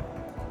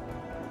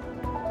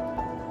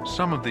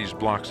 Some of these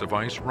blocks of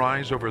ice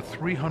rise over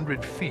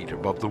 300 feet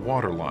above the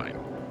waterline,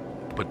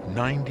 but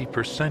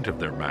 90% of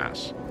their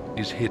mass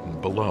is hidden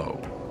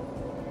below.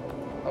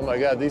 Oh my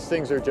God, these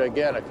things are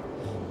gigantic.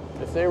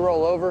 If they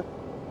roll over,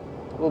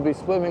 we'll be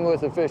swimming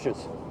with the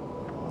fishes.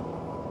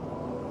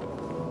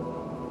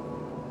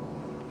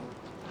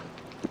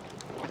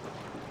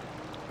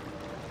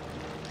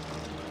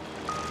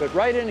 But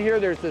right in here,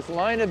 there's this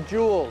line of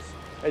jewels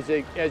as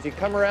you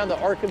come around the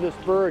arc of this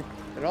berg,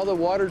 and all the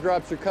water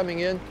drops are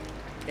coming in,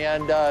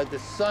 and the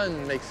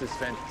sun makes this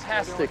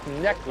fantastic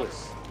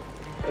necklace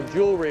of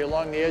jewelry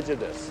along the edge of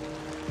this.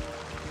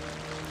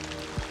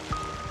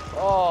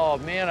 Oh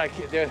man, I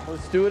can't.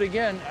 Let's do it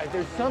again.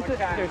 There's something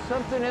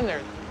in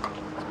there.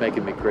 It's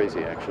making me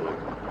crazy, actually,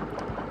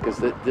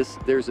 because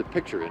there's a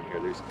picture in here.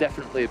 There's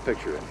definitely a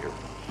picture in here.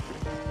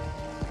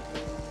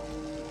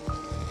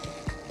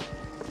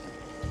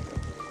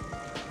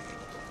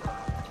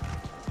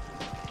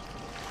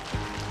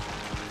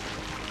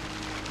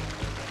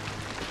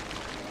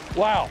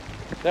 Wow,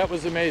 that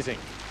was amazing.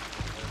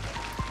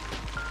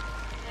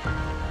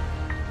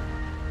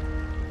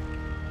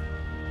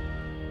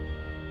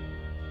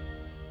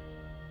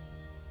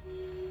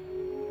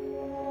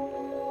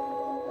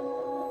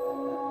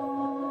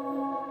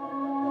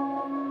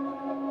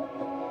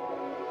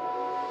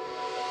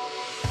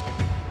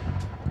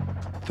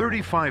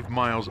 "35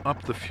 miles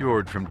up the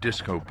fjord from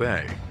Disco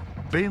Bay,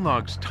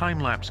 Baylog's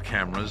time-lapse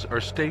cameras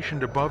are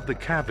stationed above the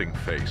calving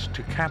face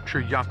to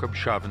capture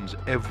Jakobshavn's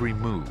every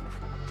move.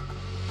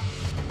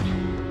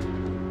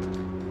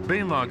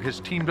 Balog has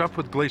teamed up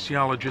with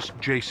glaciologist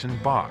Jason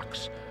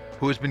Box,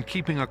 who has been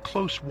keeping a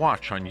close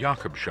watch on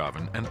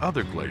Jakobshavn and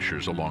other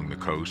glaciers along the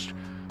coast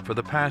for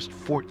the past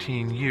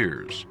 14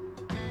 years.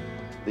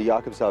 The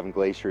Jakobshavn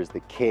Glacier is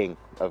the king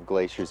of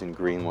glaciers in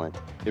Greenland.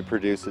 It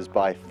produces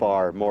by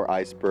far more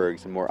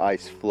icebergs and more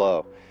ice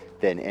flow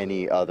than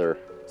any other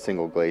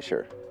single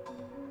glacier.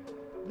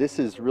 This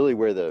is really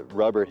where the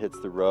rubber hits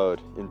the road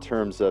in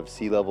terms of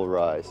sea level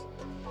rise.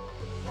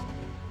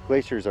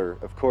 Glaciers are,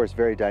 of course,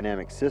 very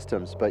dynamic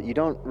systems, but you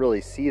don't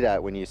really see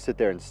that when you sit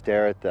there and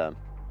stare at them.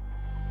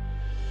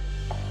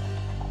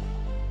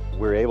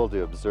 We're able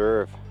to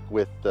observe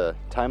with the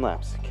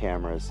time-lapse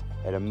cameras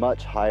at a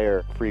much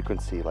higher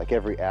frequency, like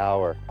every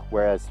hour,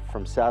 whereas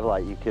from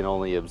satellite you can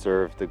only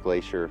observe the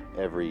glacier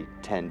every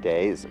 10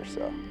 days or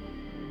so.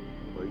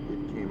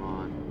 It came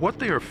on. What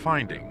they are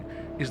finding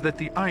is that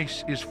the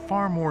ice is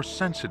far more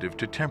sensitive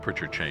to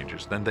temperature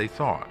changes than they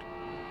thought.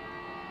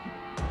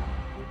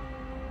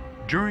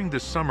 During the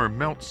summer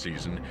melt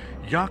season,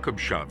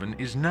 Jakobshavn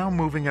is now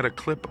moving at a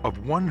clip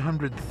of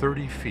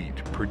 130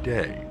 feet per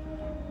day,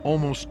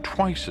 almost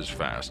twice as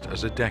fast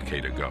as a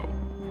decade ago.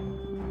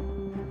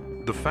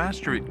 The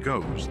faster it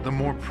goes, the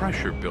more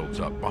pressure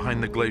builds up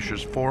behind the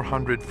glacier's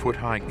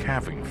 400-foot-high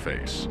calving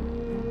face.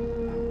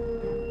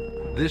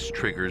 This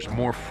triggers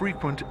more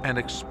frequent and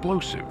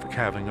explosive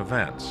calving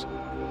events.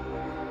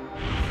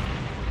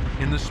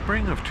 In the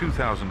spring of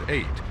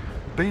 2008,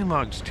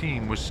 Balog's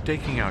team was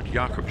staking out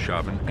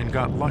Jakobshavn and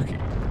got lucky,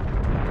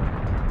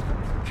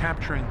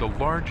 capturing the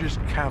largest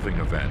calving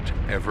event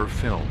ever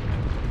filmed.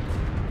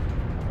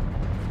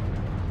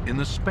 In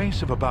the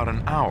space of about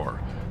an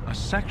hour, a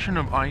section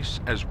of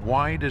ice as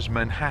wide as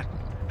Manhattan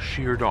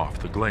sheared off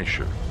the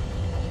glacier.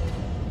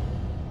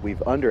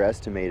 We've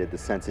underestimated the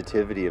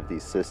sensitivity of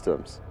these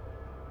systems.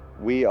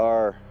 We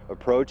are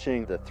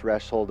approaching the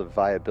threshold of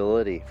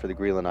viability for the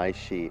Greenland ice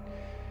sheet,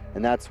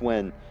 and that's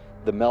when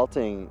the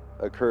melting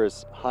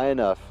occurs high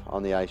enough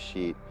on the ice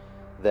sheet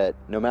that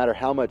no matter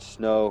how much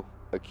snow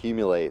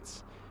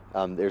accumulates,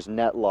 there's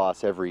net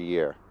loss every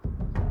year.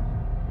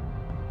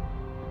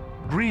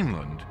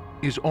 Greenland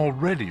is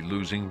already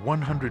losing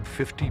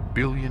 150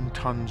 billion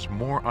tons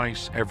more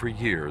ice every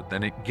year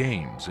than it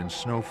gains in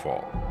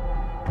snowfall.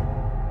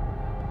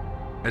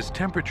 As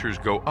temperatures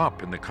go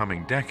up in the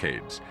coming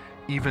decades,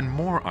 even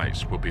more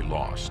ice will be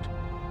lost.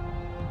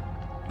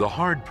 The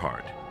hard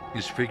part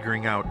is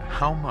figuring out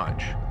how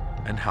much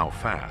and how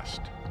fast.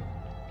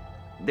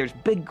 There's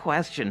big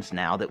questions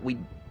now that we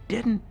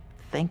didn't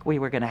think we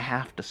were going to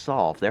have to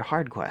solve. They're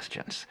hard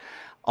questions.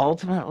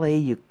 Ultimately,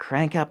 you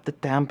crank up the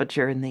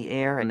temperature in the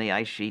air and the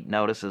ice sheet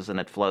notices and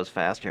it flows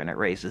faster and it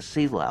raises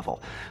sea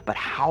level. But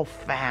how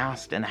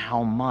fast and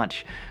how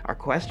much are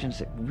questions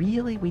that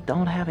really we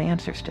don't have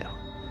answers to.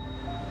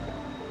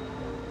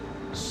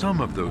 Some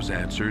of those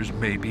answers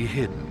may be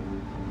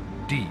hidden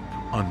deep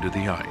under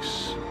the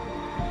ice.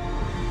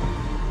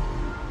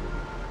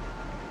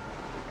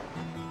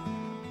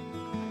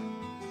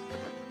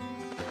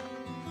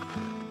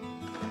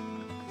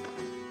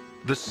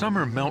 The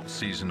summer melt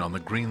season on the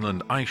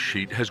Greenland ice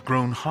sheet has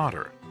grown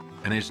hotter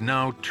and is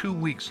now 2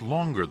 weeks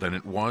longer than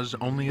it was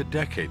only a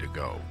decade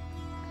ago.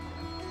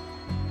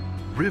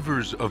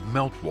 Rivers of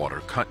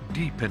meltwater cut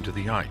deep into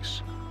the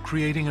ice,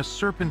 creating a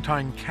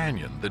serpentine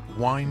canyon that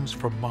winds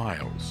for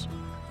miles.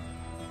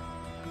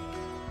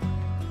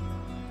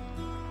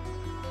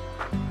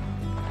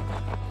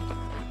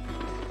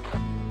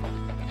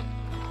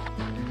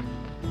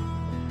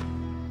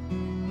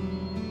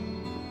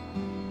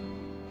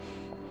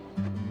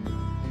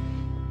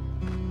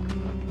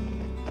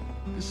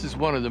 This is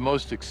one of the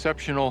most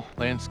exceptional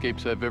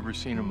landscapes I've ever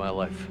seen in my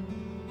life.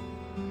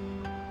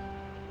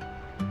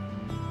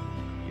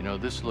 You know,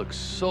 this looks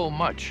so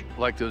much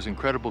like those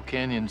incredible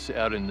canyons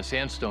out in the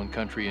sandstone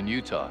country in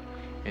Utah.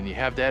 And you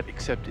have that,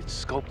 except it's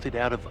sculpted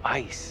out of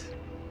ice.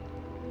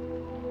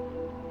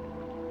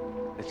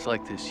 It's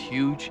like this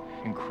huge,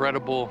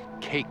 incredible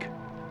cake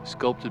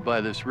sculpted by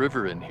this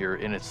river in here,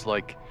 and it's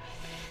like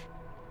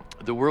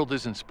the world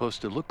isn't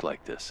supposed to look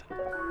like this.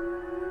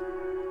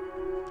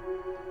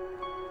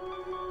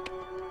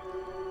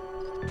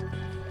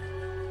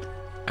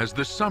 As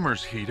the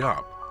summers heat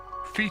up,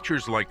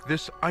 features like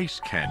this ice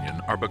canyon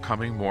are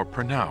becoming more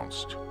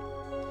pronounced.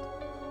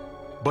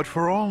 But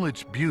for all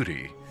its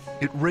beauty,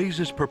 it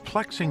raises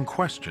perplexing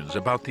questions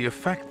about the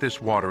effect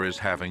this water is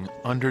having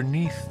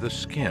underneath the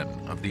skin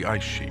of the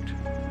ice sheet.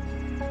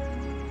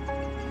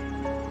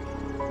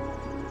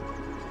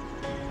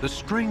 The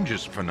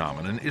strangest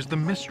phenomenon is the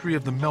mystery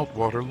of the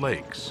meltwater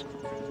lakes.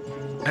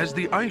 As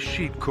the ice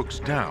sheet cooks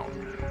down,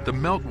 the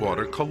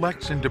meltwater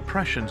collects in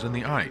depressions in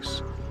the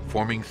ice,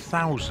 forming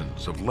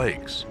thousands of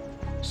lakes,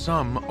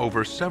 some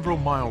over several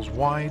miles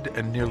wide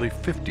and nearly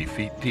 50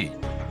 feet deep.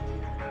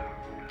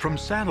 From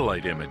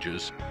satellite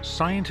images,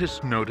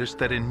 scientists noticed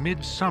that in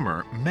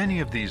midsummer, many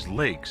of these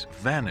lakes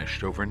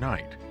vanished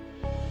overnight,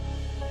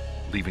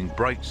 leaving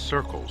bright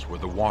circles where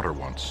the water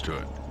once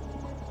stood.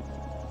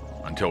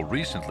 Until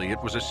recently,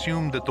 it was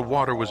assumed that the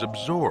water was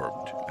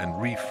absorbed and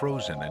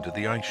refrozen into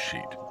the ice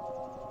sheet.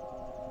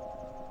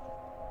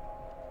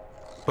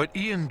 But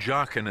Ian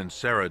Jochen and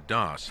Sarah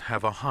Das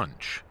have a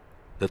hunch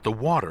that the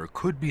water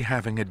could be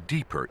having a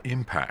deeper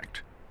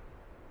impact.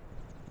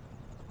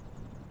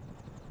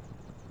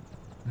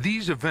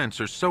 These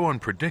events are so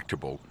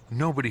unpredictable,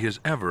 nobody has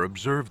ever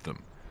observed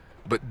them.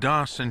 But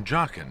Das and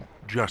Jochen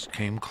just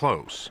came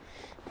close.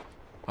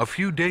 A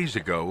few days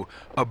ago,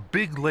 a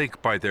big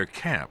lake by their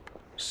camp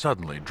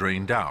suddenly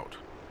drained out.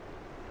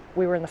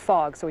 We were in the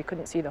fog, so we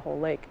couldn't see the whole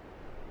lake.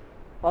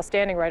 While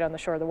standing right on the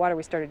shore of the water,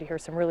 we started to hear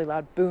some really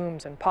loud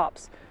booms and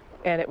pops,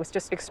 and it was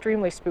just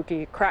extremely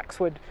spooky. Cracks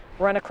would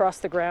run across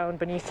the ground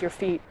beneath your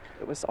feet.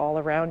 It was all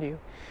around you.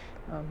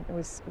 It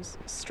was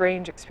a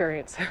strange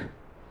experience.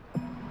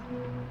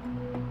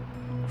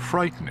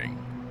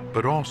 Frightening,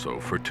 but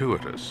also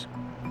fortuitous.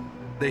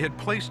 They had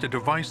placed a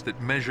device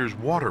that measures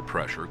water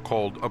pressure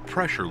called a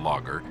pressure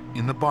logger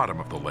in the bottom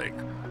of the lake,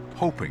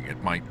 hoping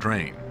it might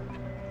drain.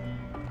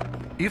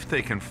 If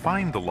they can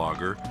find the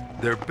logger,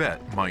 their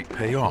bet might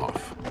pay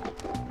off.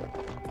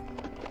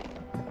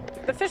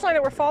 The fish line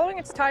that we're following,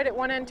 it's tied at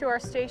one end to our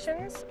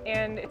stations,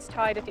 and it's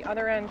tied at the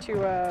other end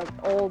to an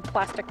old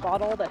plastic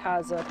bottle that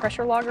has a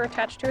pressure logger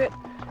attached to it,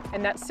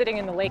 and that's sitting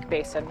in the lake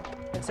basin.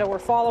 And so we're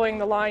following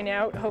the line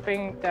out,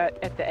 hoping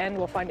that at the end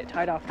we'll find it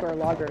tied off to our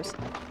loggers.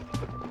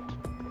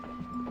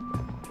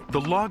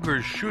 The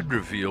loggers should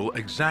reveal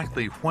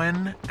exactly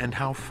when and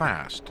how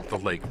fast the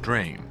lake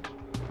drained.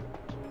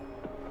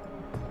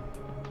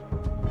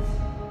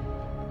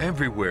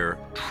 Everywhere,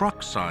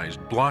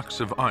 truck-sized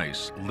blocks of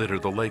ice litter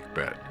the lake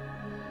bed,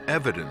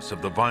 evidence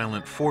of the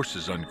violent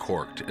forces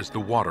uncorked as the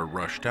water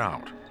rushed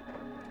out.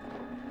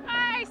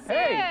 I see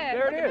Hey,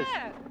 there it is.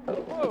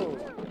 Whoa.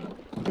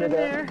 Under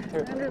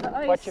the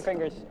ice. Watch your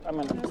fingers.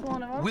 There's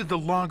one of them. With the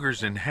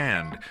loggers in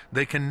hand,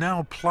 they can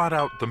now plot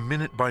out the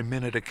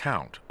minute-by-minute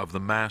account of the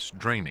mass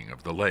draining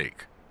of the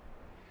lake.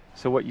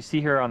 So what you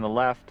see here on the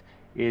left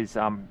is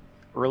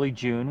early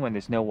June when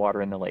there's no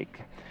water in the lake.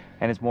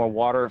 And as more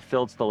water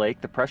fills the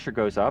lake, the pressure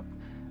goes up,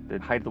 the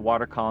height of the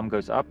water column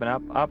goes up and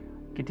up, up,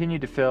 continue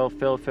to fill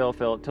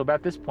till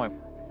about this point.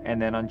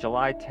 And then on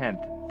July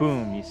 10th,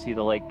 boom, you see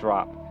the lake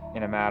drop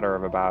in a matter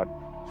of about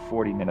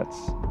 40 minutes.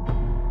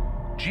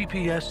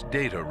 GPS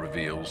data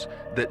reveals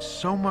that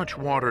so much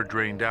water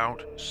drained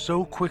out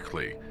so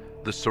quickly,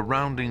 the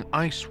surrounding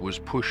ice was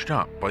pushed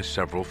up by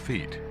several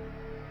feet.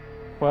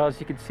 Well, as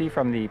you can see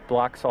from the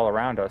blocks all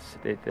around us,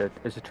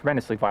 it's a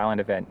tremendously violent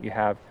event. You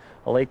have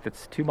a lake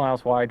that's 2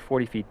 miles wide,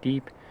 40 feet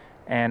deep,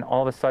 and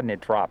all of a sudden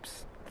it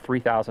drops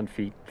 3,000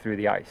 feet through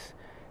the ice.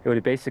 It would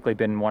have basically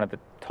been one of the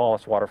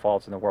tallest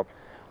waterfalls in the world.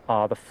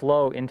 The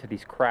flow into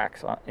these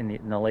cracks in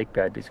the lake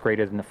bed is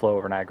greater than the flow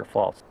over Niagara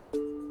Falls.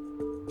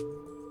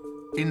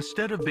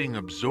 Instead of being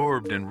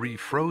absorbed and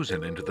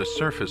refrozen into the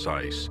surface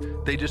ice,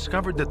 they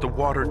discovered that the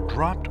water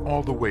dropped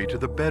all the way to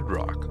the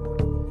bedrock.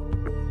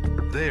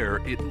 There,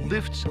 it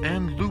lifts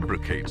and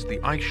lubricates the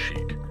ice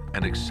sheet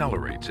and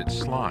accelerates its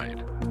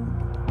slide.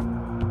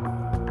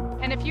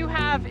 And if you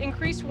have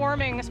increased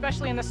warming,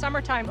 especially in the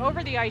summertime,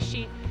 over the ice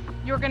sheet,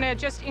 you're going to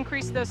just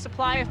increase the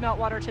supply of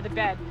meltwater to the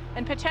bed.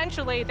 And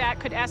potentially that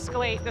could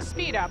escalate the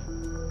speed up.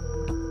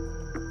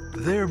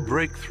 Their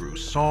breakthrough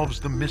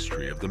solves the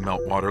mystery of the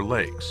meltwater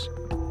lakes.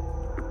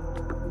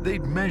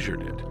 They'd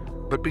measured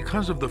it, but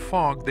because of the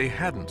fog, they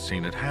hadn't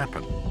seen it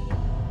happen.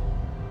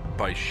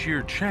 By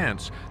sheer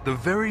chance, the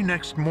very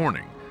next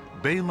morning,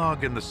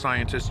 Balog and the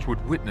scientists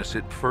would witness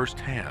it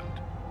firsthand.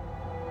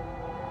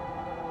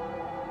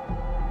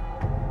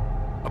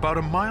 About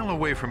a mile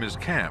away from his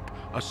camp,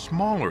 a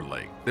smaller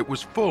lake that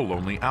was full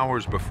only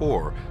hours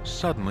before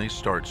suddenly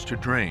starts to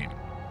drain.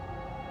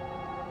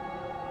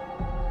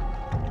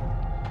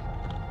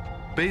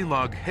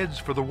 Balog heads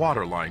for the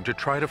water line to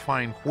try to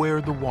find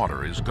where the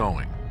water is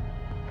going.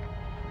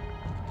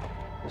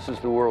 This is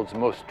the world's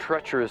most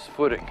treacherous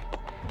footing.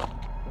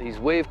 These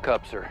wave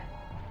cups are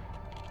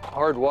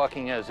hard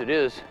walking as it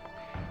is,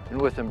 and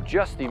with them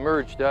just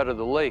emerged out of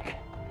the lake,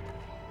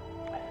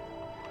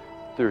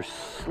 they're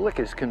slick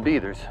as can be.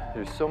 There's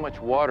so much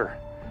water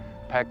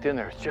packed in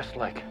there. It's just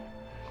like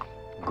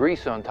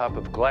grease on top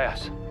of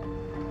glass.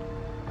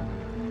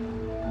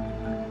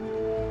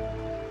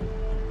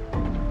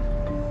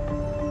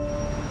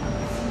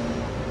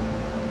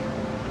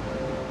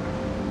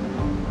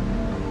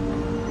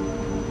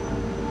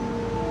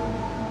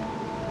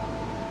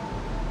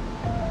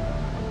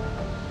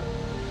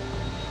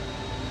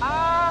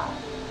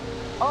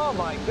 Oh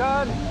my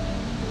God.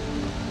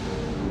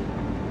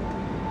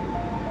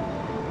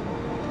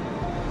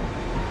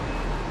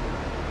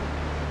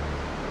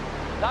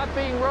 Not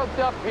being roped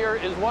up here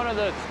is one of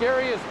the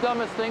scariest,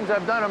 dumbest things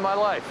I've done in my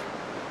life.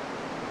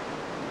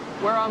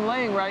 Where I'm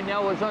laying right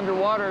now was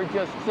underwater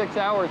just 6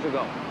 hours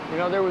ago. You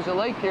know, there was a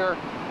lake here,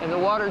 and the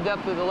water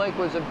depth of the lake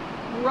was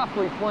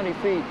roughly 20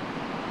 feet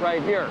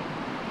right here.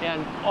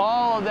 And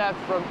all of that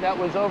that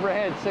was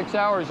overhead 6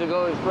 hours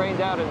ago is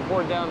drained out and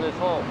poured down this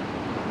hole.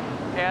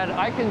 And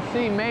I can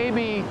see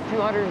maybe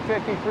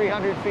 250,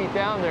 300 feet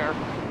down there.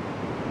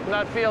 I'm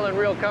not feeling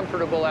real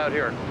comfortable out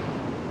here.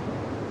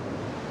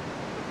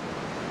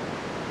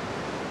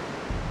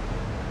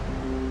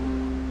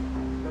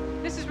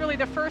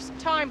 really the first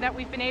time that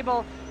we've been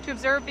able to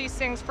observe these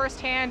things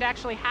firsthand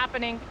actually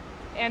happening.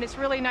 And it's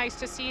really nice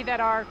to see that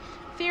our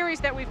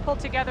theories that we've pulled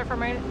together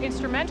from our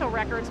instrumental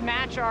records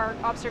match our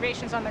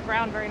observations on the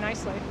ground very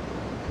nicely.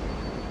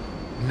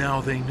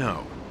 Now they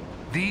know.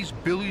 These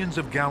billions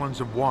of gallons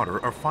of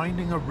water are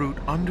finding a route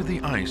under the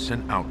ice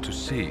and out to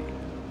sea,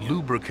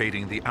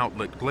 lubricating the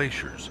outlet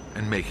glaciers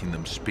and making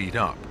them speed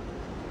up.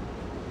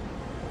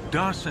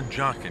 Das and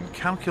Jachin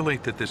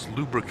calculate that this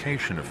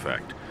lubrication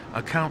effect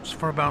accounts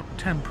for about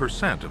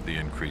 10% of the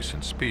increase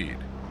in speed.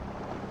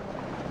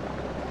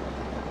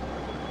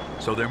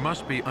 So there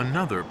must be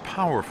another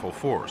powerful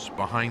force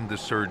behind the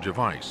surge of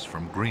ice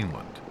from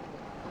Greenland.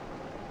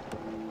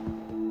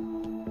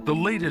 The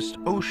latest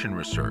ocean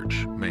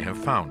research may have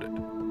found it.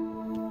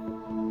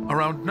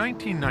 Around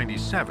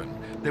 1997,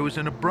 there was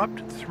an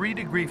abrupt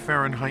 3-degree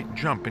Fahrenheit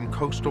jump in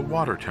coastal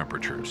water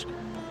temperatures,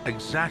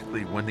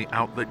 exactly when the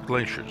outlet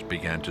glaciers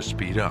began to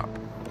speed up.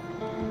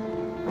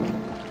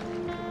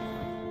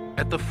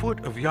 At the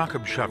foot of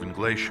Jakobshavn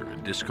Glacier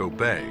in Disco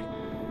Bay,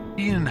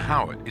 Ian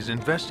Howitt is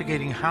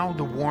investigating how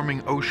the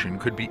warming ocean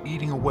could be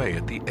eating away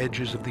at the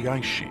edges of the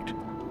ice sheet.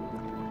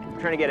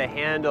 Trying to get a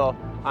handle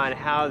on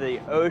how the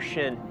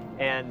ocean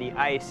and the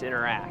ice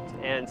interact.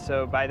 And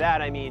so by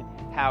that I mean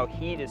how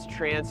heat is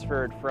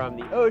transferred from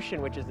the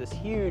ocean, which is this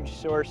huge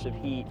source of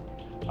heat,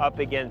 up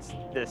against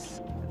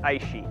this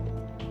ice sheet.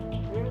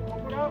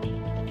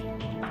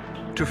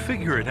 To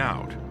figure it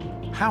out,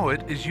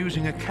 Howitt is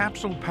using a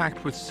capsule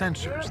packed with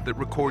sensors that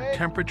record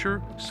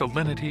temperature,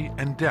 salinity,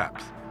 and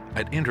depth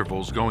at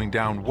intervals going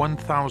down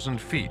 1,000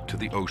 feet to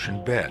the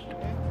ocean bed.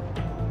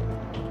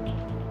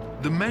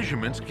 The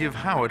measurements give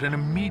Howitt an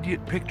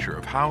immediate picture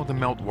of how the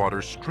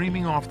meltwater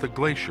streaming off the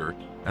glacier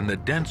and the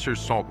denser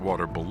salt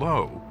water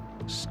below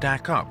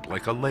stack up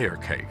like a layer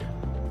cake.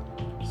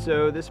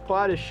 So this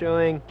plot is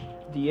showing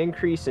the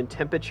increase in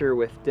temperature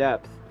with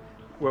depth.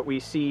 What we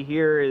see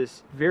here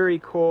is very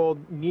cold,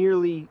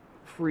 nearly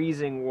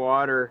freezing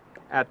water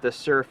at the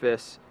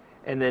surface,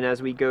 and then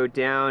as we go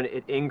down,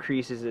 it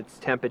increases its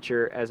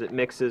temperature as it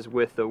mixes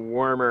with the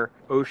warmer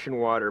ocean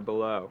water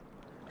below.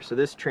 So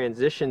this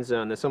transition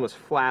zone, this almost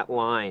flat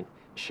line,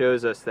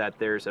 shows us that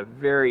there's a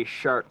very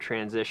sharp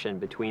transition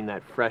between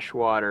that fresh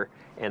water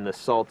and the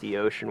salty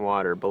ocean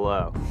water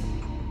below.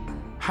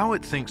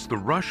 Howitt thinks the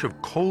rush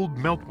of cold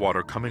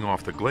meltwater coming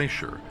off the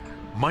glacier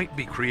might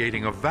be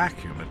creating a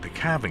vacuum at the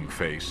calving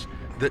face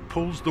that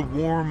pulls the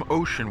warm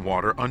ocean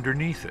water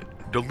underneath it,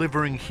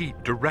 delivering heat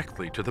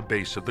directly to the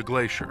base of the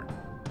glacier.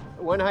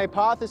 One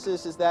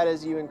hypothesis is that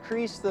as you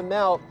increase the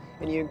melt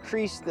and you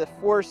increase the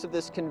force of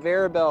this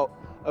conveyor belt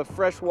of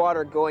fresh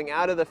water going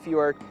out of the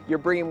fjord, you're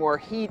bringing more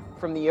heat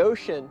from the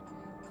ocean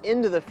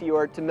into the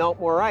fjord to melt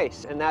more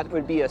ice, and that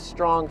would be a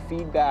strong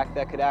feedback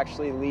that could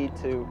actually lead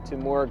to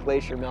more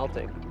glacier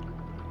melting.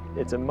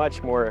 It's a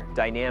much more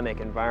dynamic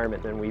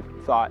environment than we've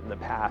thought in the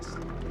past.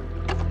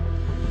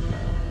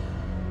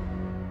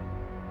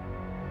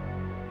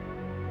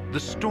 The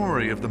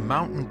story of the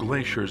mountain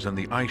glaciers and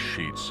the ice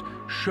sheets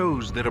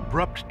shows that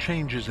abrupt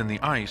changes in the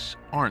ice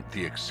aren't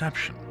the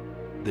exception,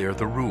 they're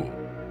the rule.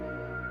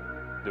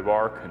 There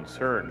are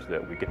concerns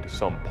that we get to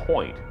some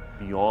point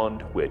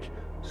beyond which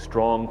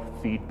strong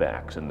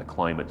feedbacks in the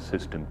climate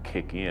system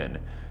kick in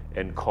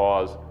and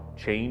cause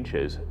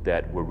changes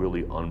that we're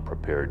really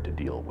unprepared to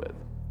deal with.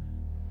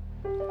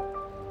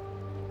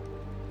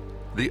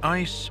 The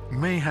ice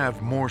may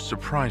have more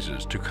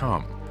surprises to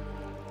come,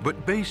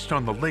 but based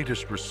on the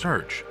latest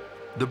research,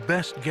 the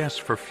best guess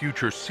for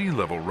future sea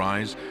level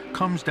rise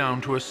comes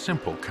down to a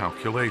simple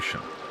calculation.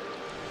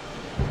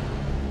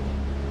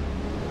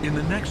 In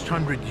the next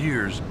 100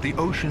 years, the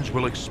oceans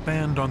will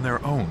expand on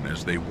their own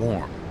as they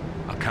warm,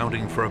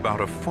 accounting for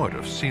about a foot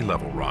of sea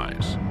level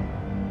rise.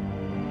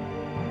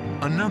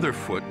 Another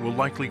foot will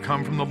likely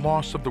come from the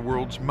loss of the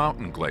world's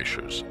mountain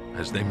glaciers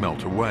as they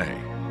melt away.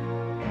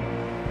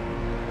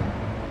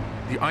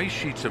 The ice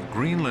sheets of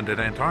Greenland and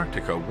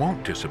Antarctica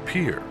won't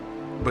disappear,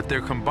 but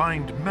their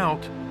combined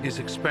melt is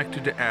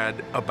expected to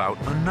add about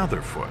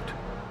another foot.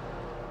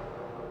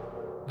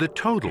 The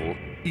total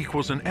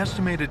equals an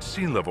estimated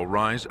sea level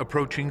rise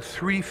approaching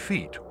 3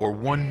 feet or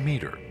 1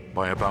 meter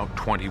by about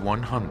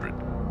 2100.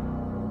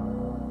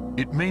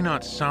 It may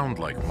not sound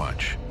like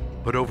much,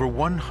 but over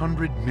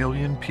 100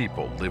 million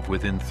people live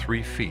within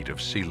 3 feet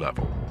of sea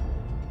level.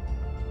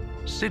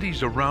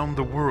 Cities around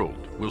the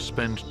world will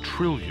spend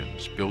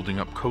trillions building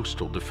up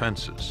coastal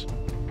defenses.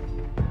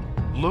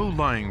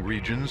 Low-lying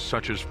regions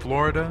such as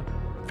Florida,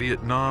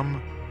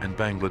 Vietnam, and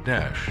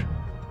Bangladesh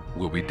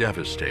will be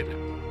devastated.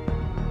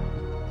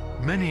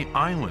 Many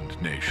island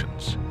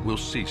nations will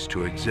cease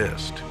to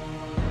exist.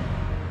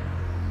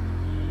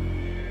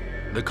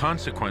 The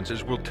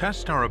consequences will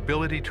test our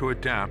ability to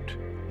adapt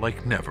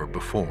like never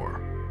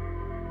before.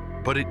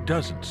 But it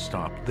doesn't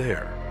stop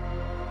there.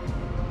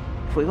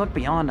 If we look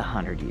beyond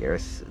 100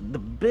 years, the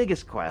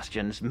biggest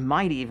questions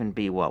might even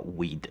be what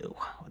we do.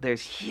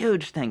 There's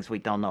huge things we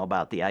don't know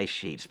about the ice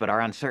sheets, but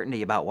our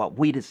uncertainty about what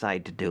we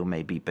decide to do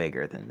may be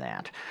bigger than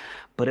that.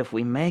 But if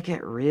we make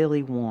it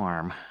really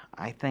warm,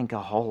 I think a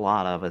whole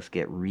lot of us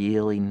get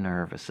really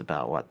nervous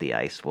about what the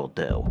ice will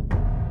do.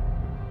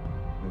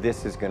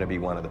 This is going to be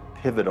one of the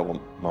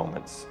pivotal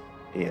moments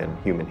in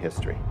human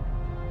history.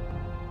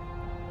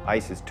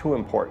 Ice is too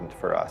important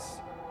for us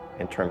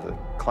in terms of the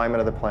climate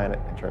of the planet,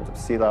 in terms of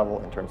sea level,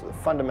 in terms of the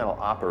fundamental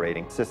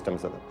operating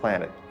systems of the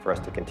planet, for us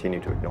to continue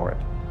to ignore it.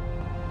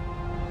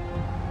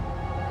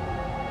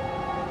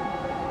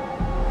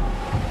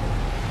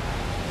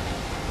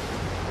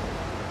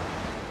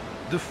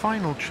 The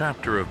final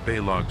chapter of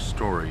Balog's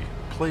story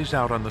plays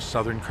out on the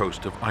southern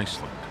coast of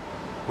Iceland,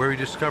 where he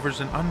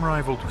discovers an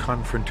unrivaled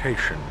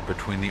confrontation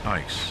between the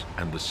ice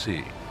and the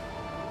sea.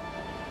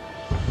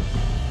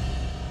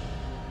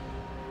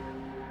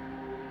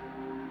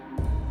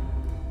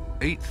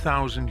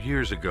 "8,000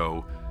 years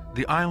ago,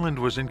 the island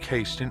was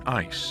encased in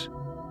ice,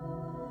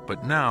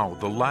 but now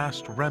the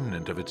last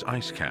remnant of its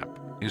ice cap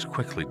is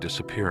quickly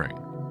disappearing.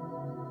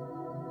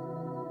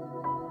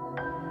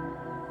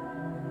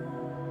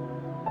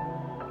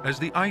 As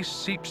the ice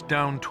seeps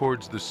down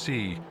towards the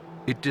sea,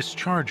 it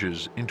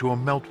discharges into a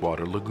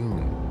meltwater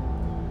lagoon.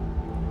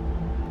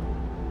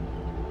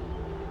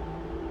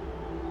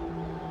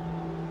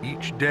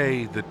 Each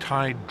day, the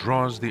tide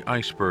draws the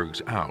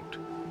icebergs out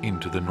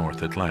into the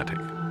North Atlantic.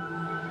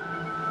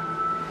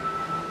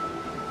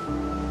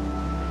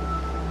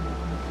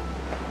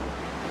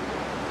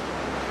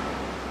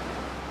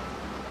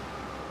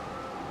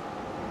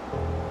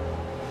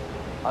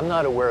 I'm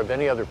not aware of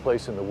any other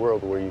place in the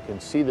world where you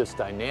can see this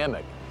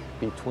dynamic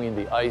between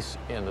the ice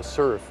and the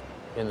surf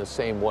in the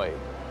same way.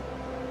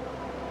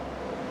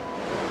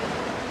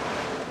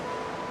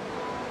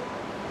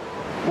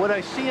 What I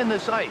see in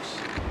this ice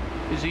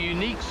is a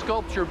unique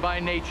sculpture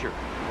by nature.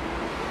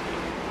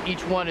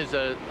 Each one is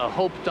a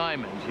Hope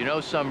diamond, you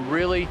know, some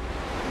really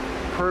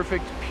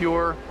perfect,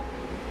 pure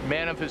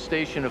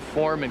manifestation of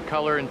form and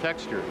color and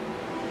texture.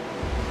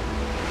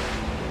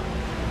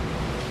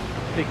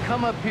 They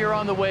come up here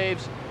on the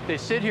waves, they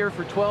sit here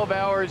for 12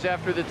 hours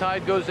after the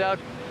tide goes out,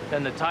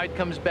 then the tide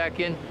comes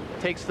back in,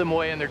 takes them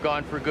away, and they're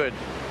gone for good.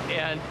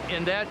 And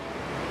in that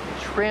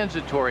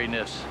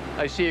transitoriness,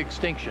 I see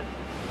extinction.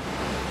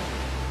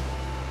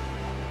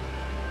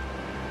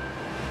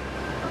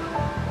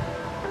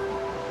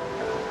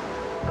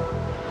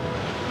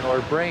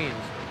 Our brains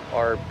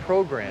are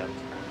programmed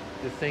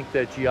to think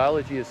that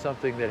geology is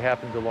something that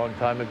happened a long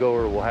time ago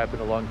or will happen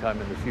a long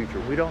time in the future.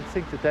 We don't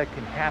think that that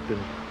can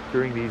happen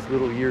during these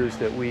little years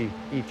that we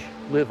each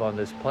live on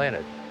this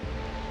planet.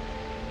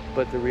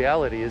 But the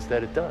reality is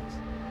that it does.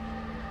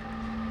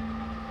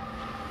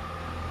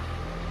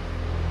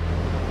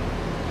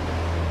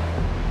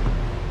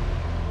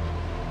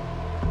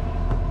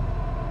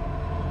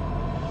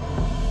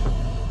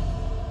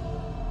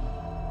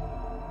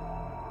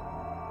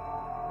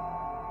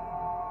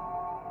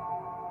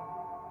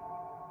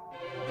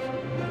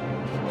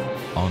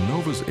 On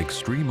NOVA's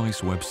Extreme Ice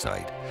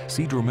website,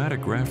 see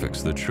dramatic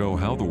graphics that show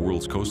how the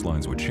world's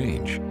coastlines would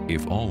change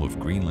if all of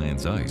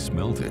Greenland's ice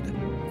melted.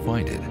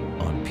 Find it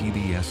on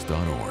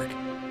pbs.org.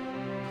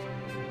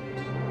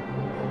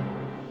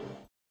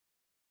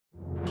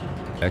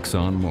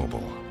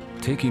 ExxonMobil,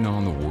 taking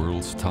on the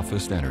world's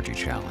toughest energy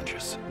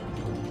challenges.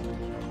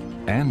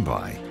 And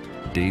by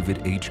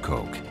David H.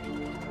 Koch.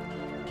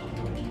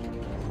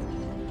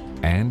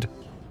 And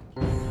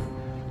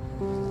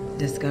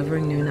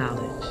discovering new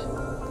knowledge.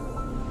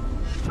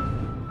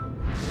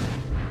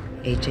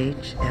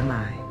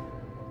 HHMI.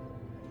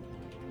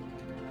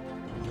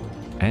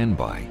 And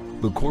by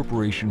the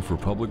Corporation for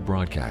Public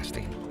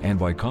Broadcasting, and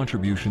by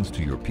contributions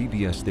to your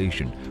PBS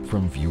station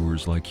from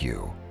viewers like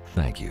you.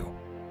 Thank you.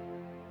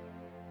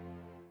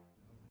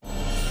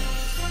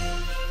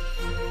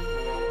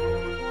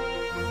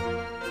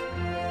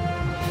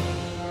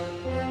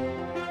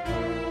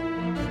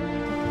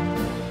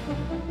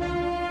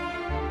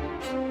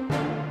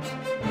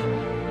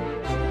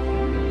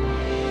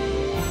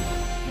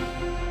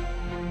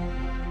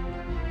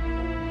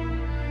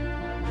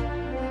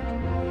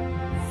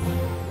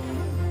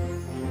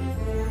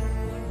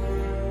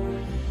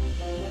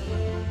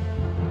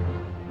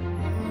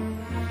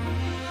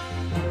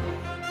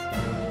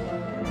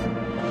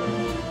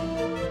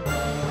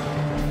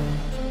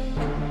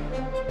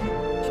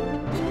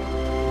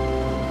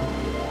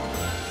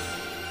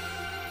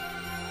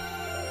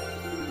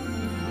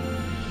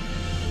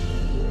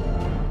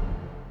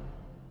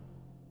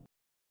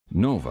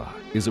 Nova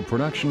is a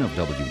production of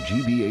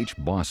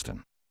WGBH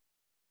Boston.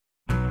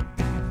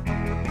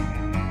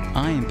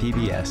 I am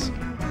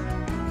PBS.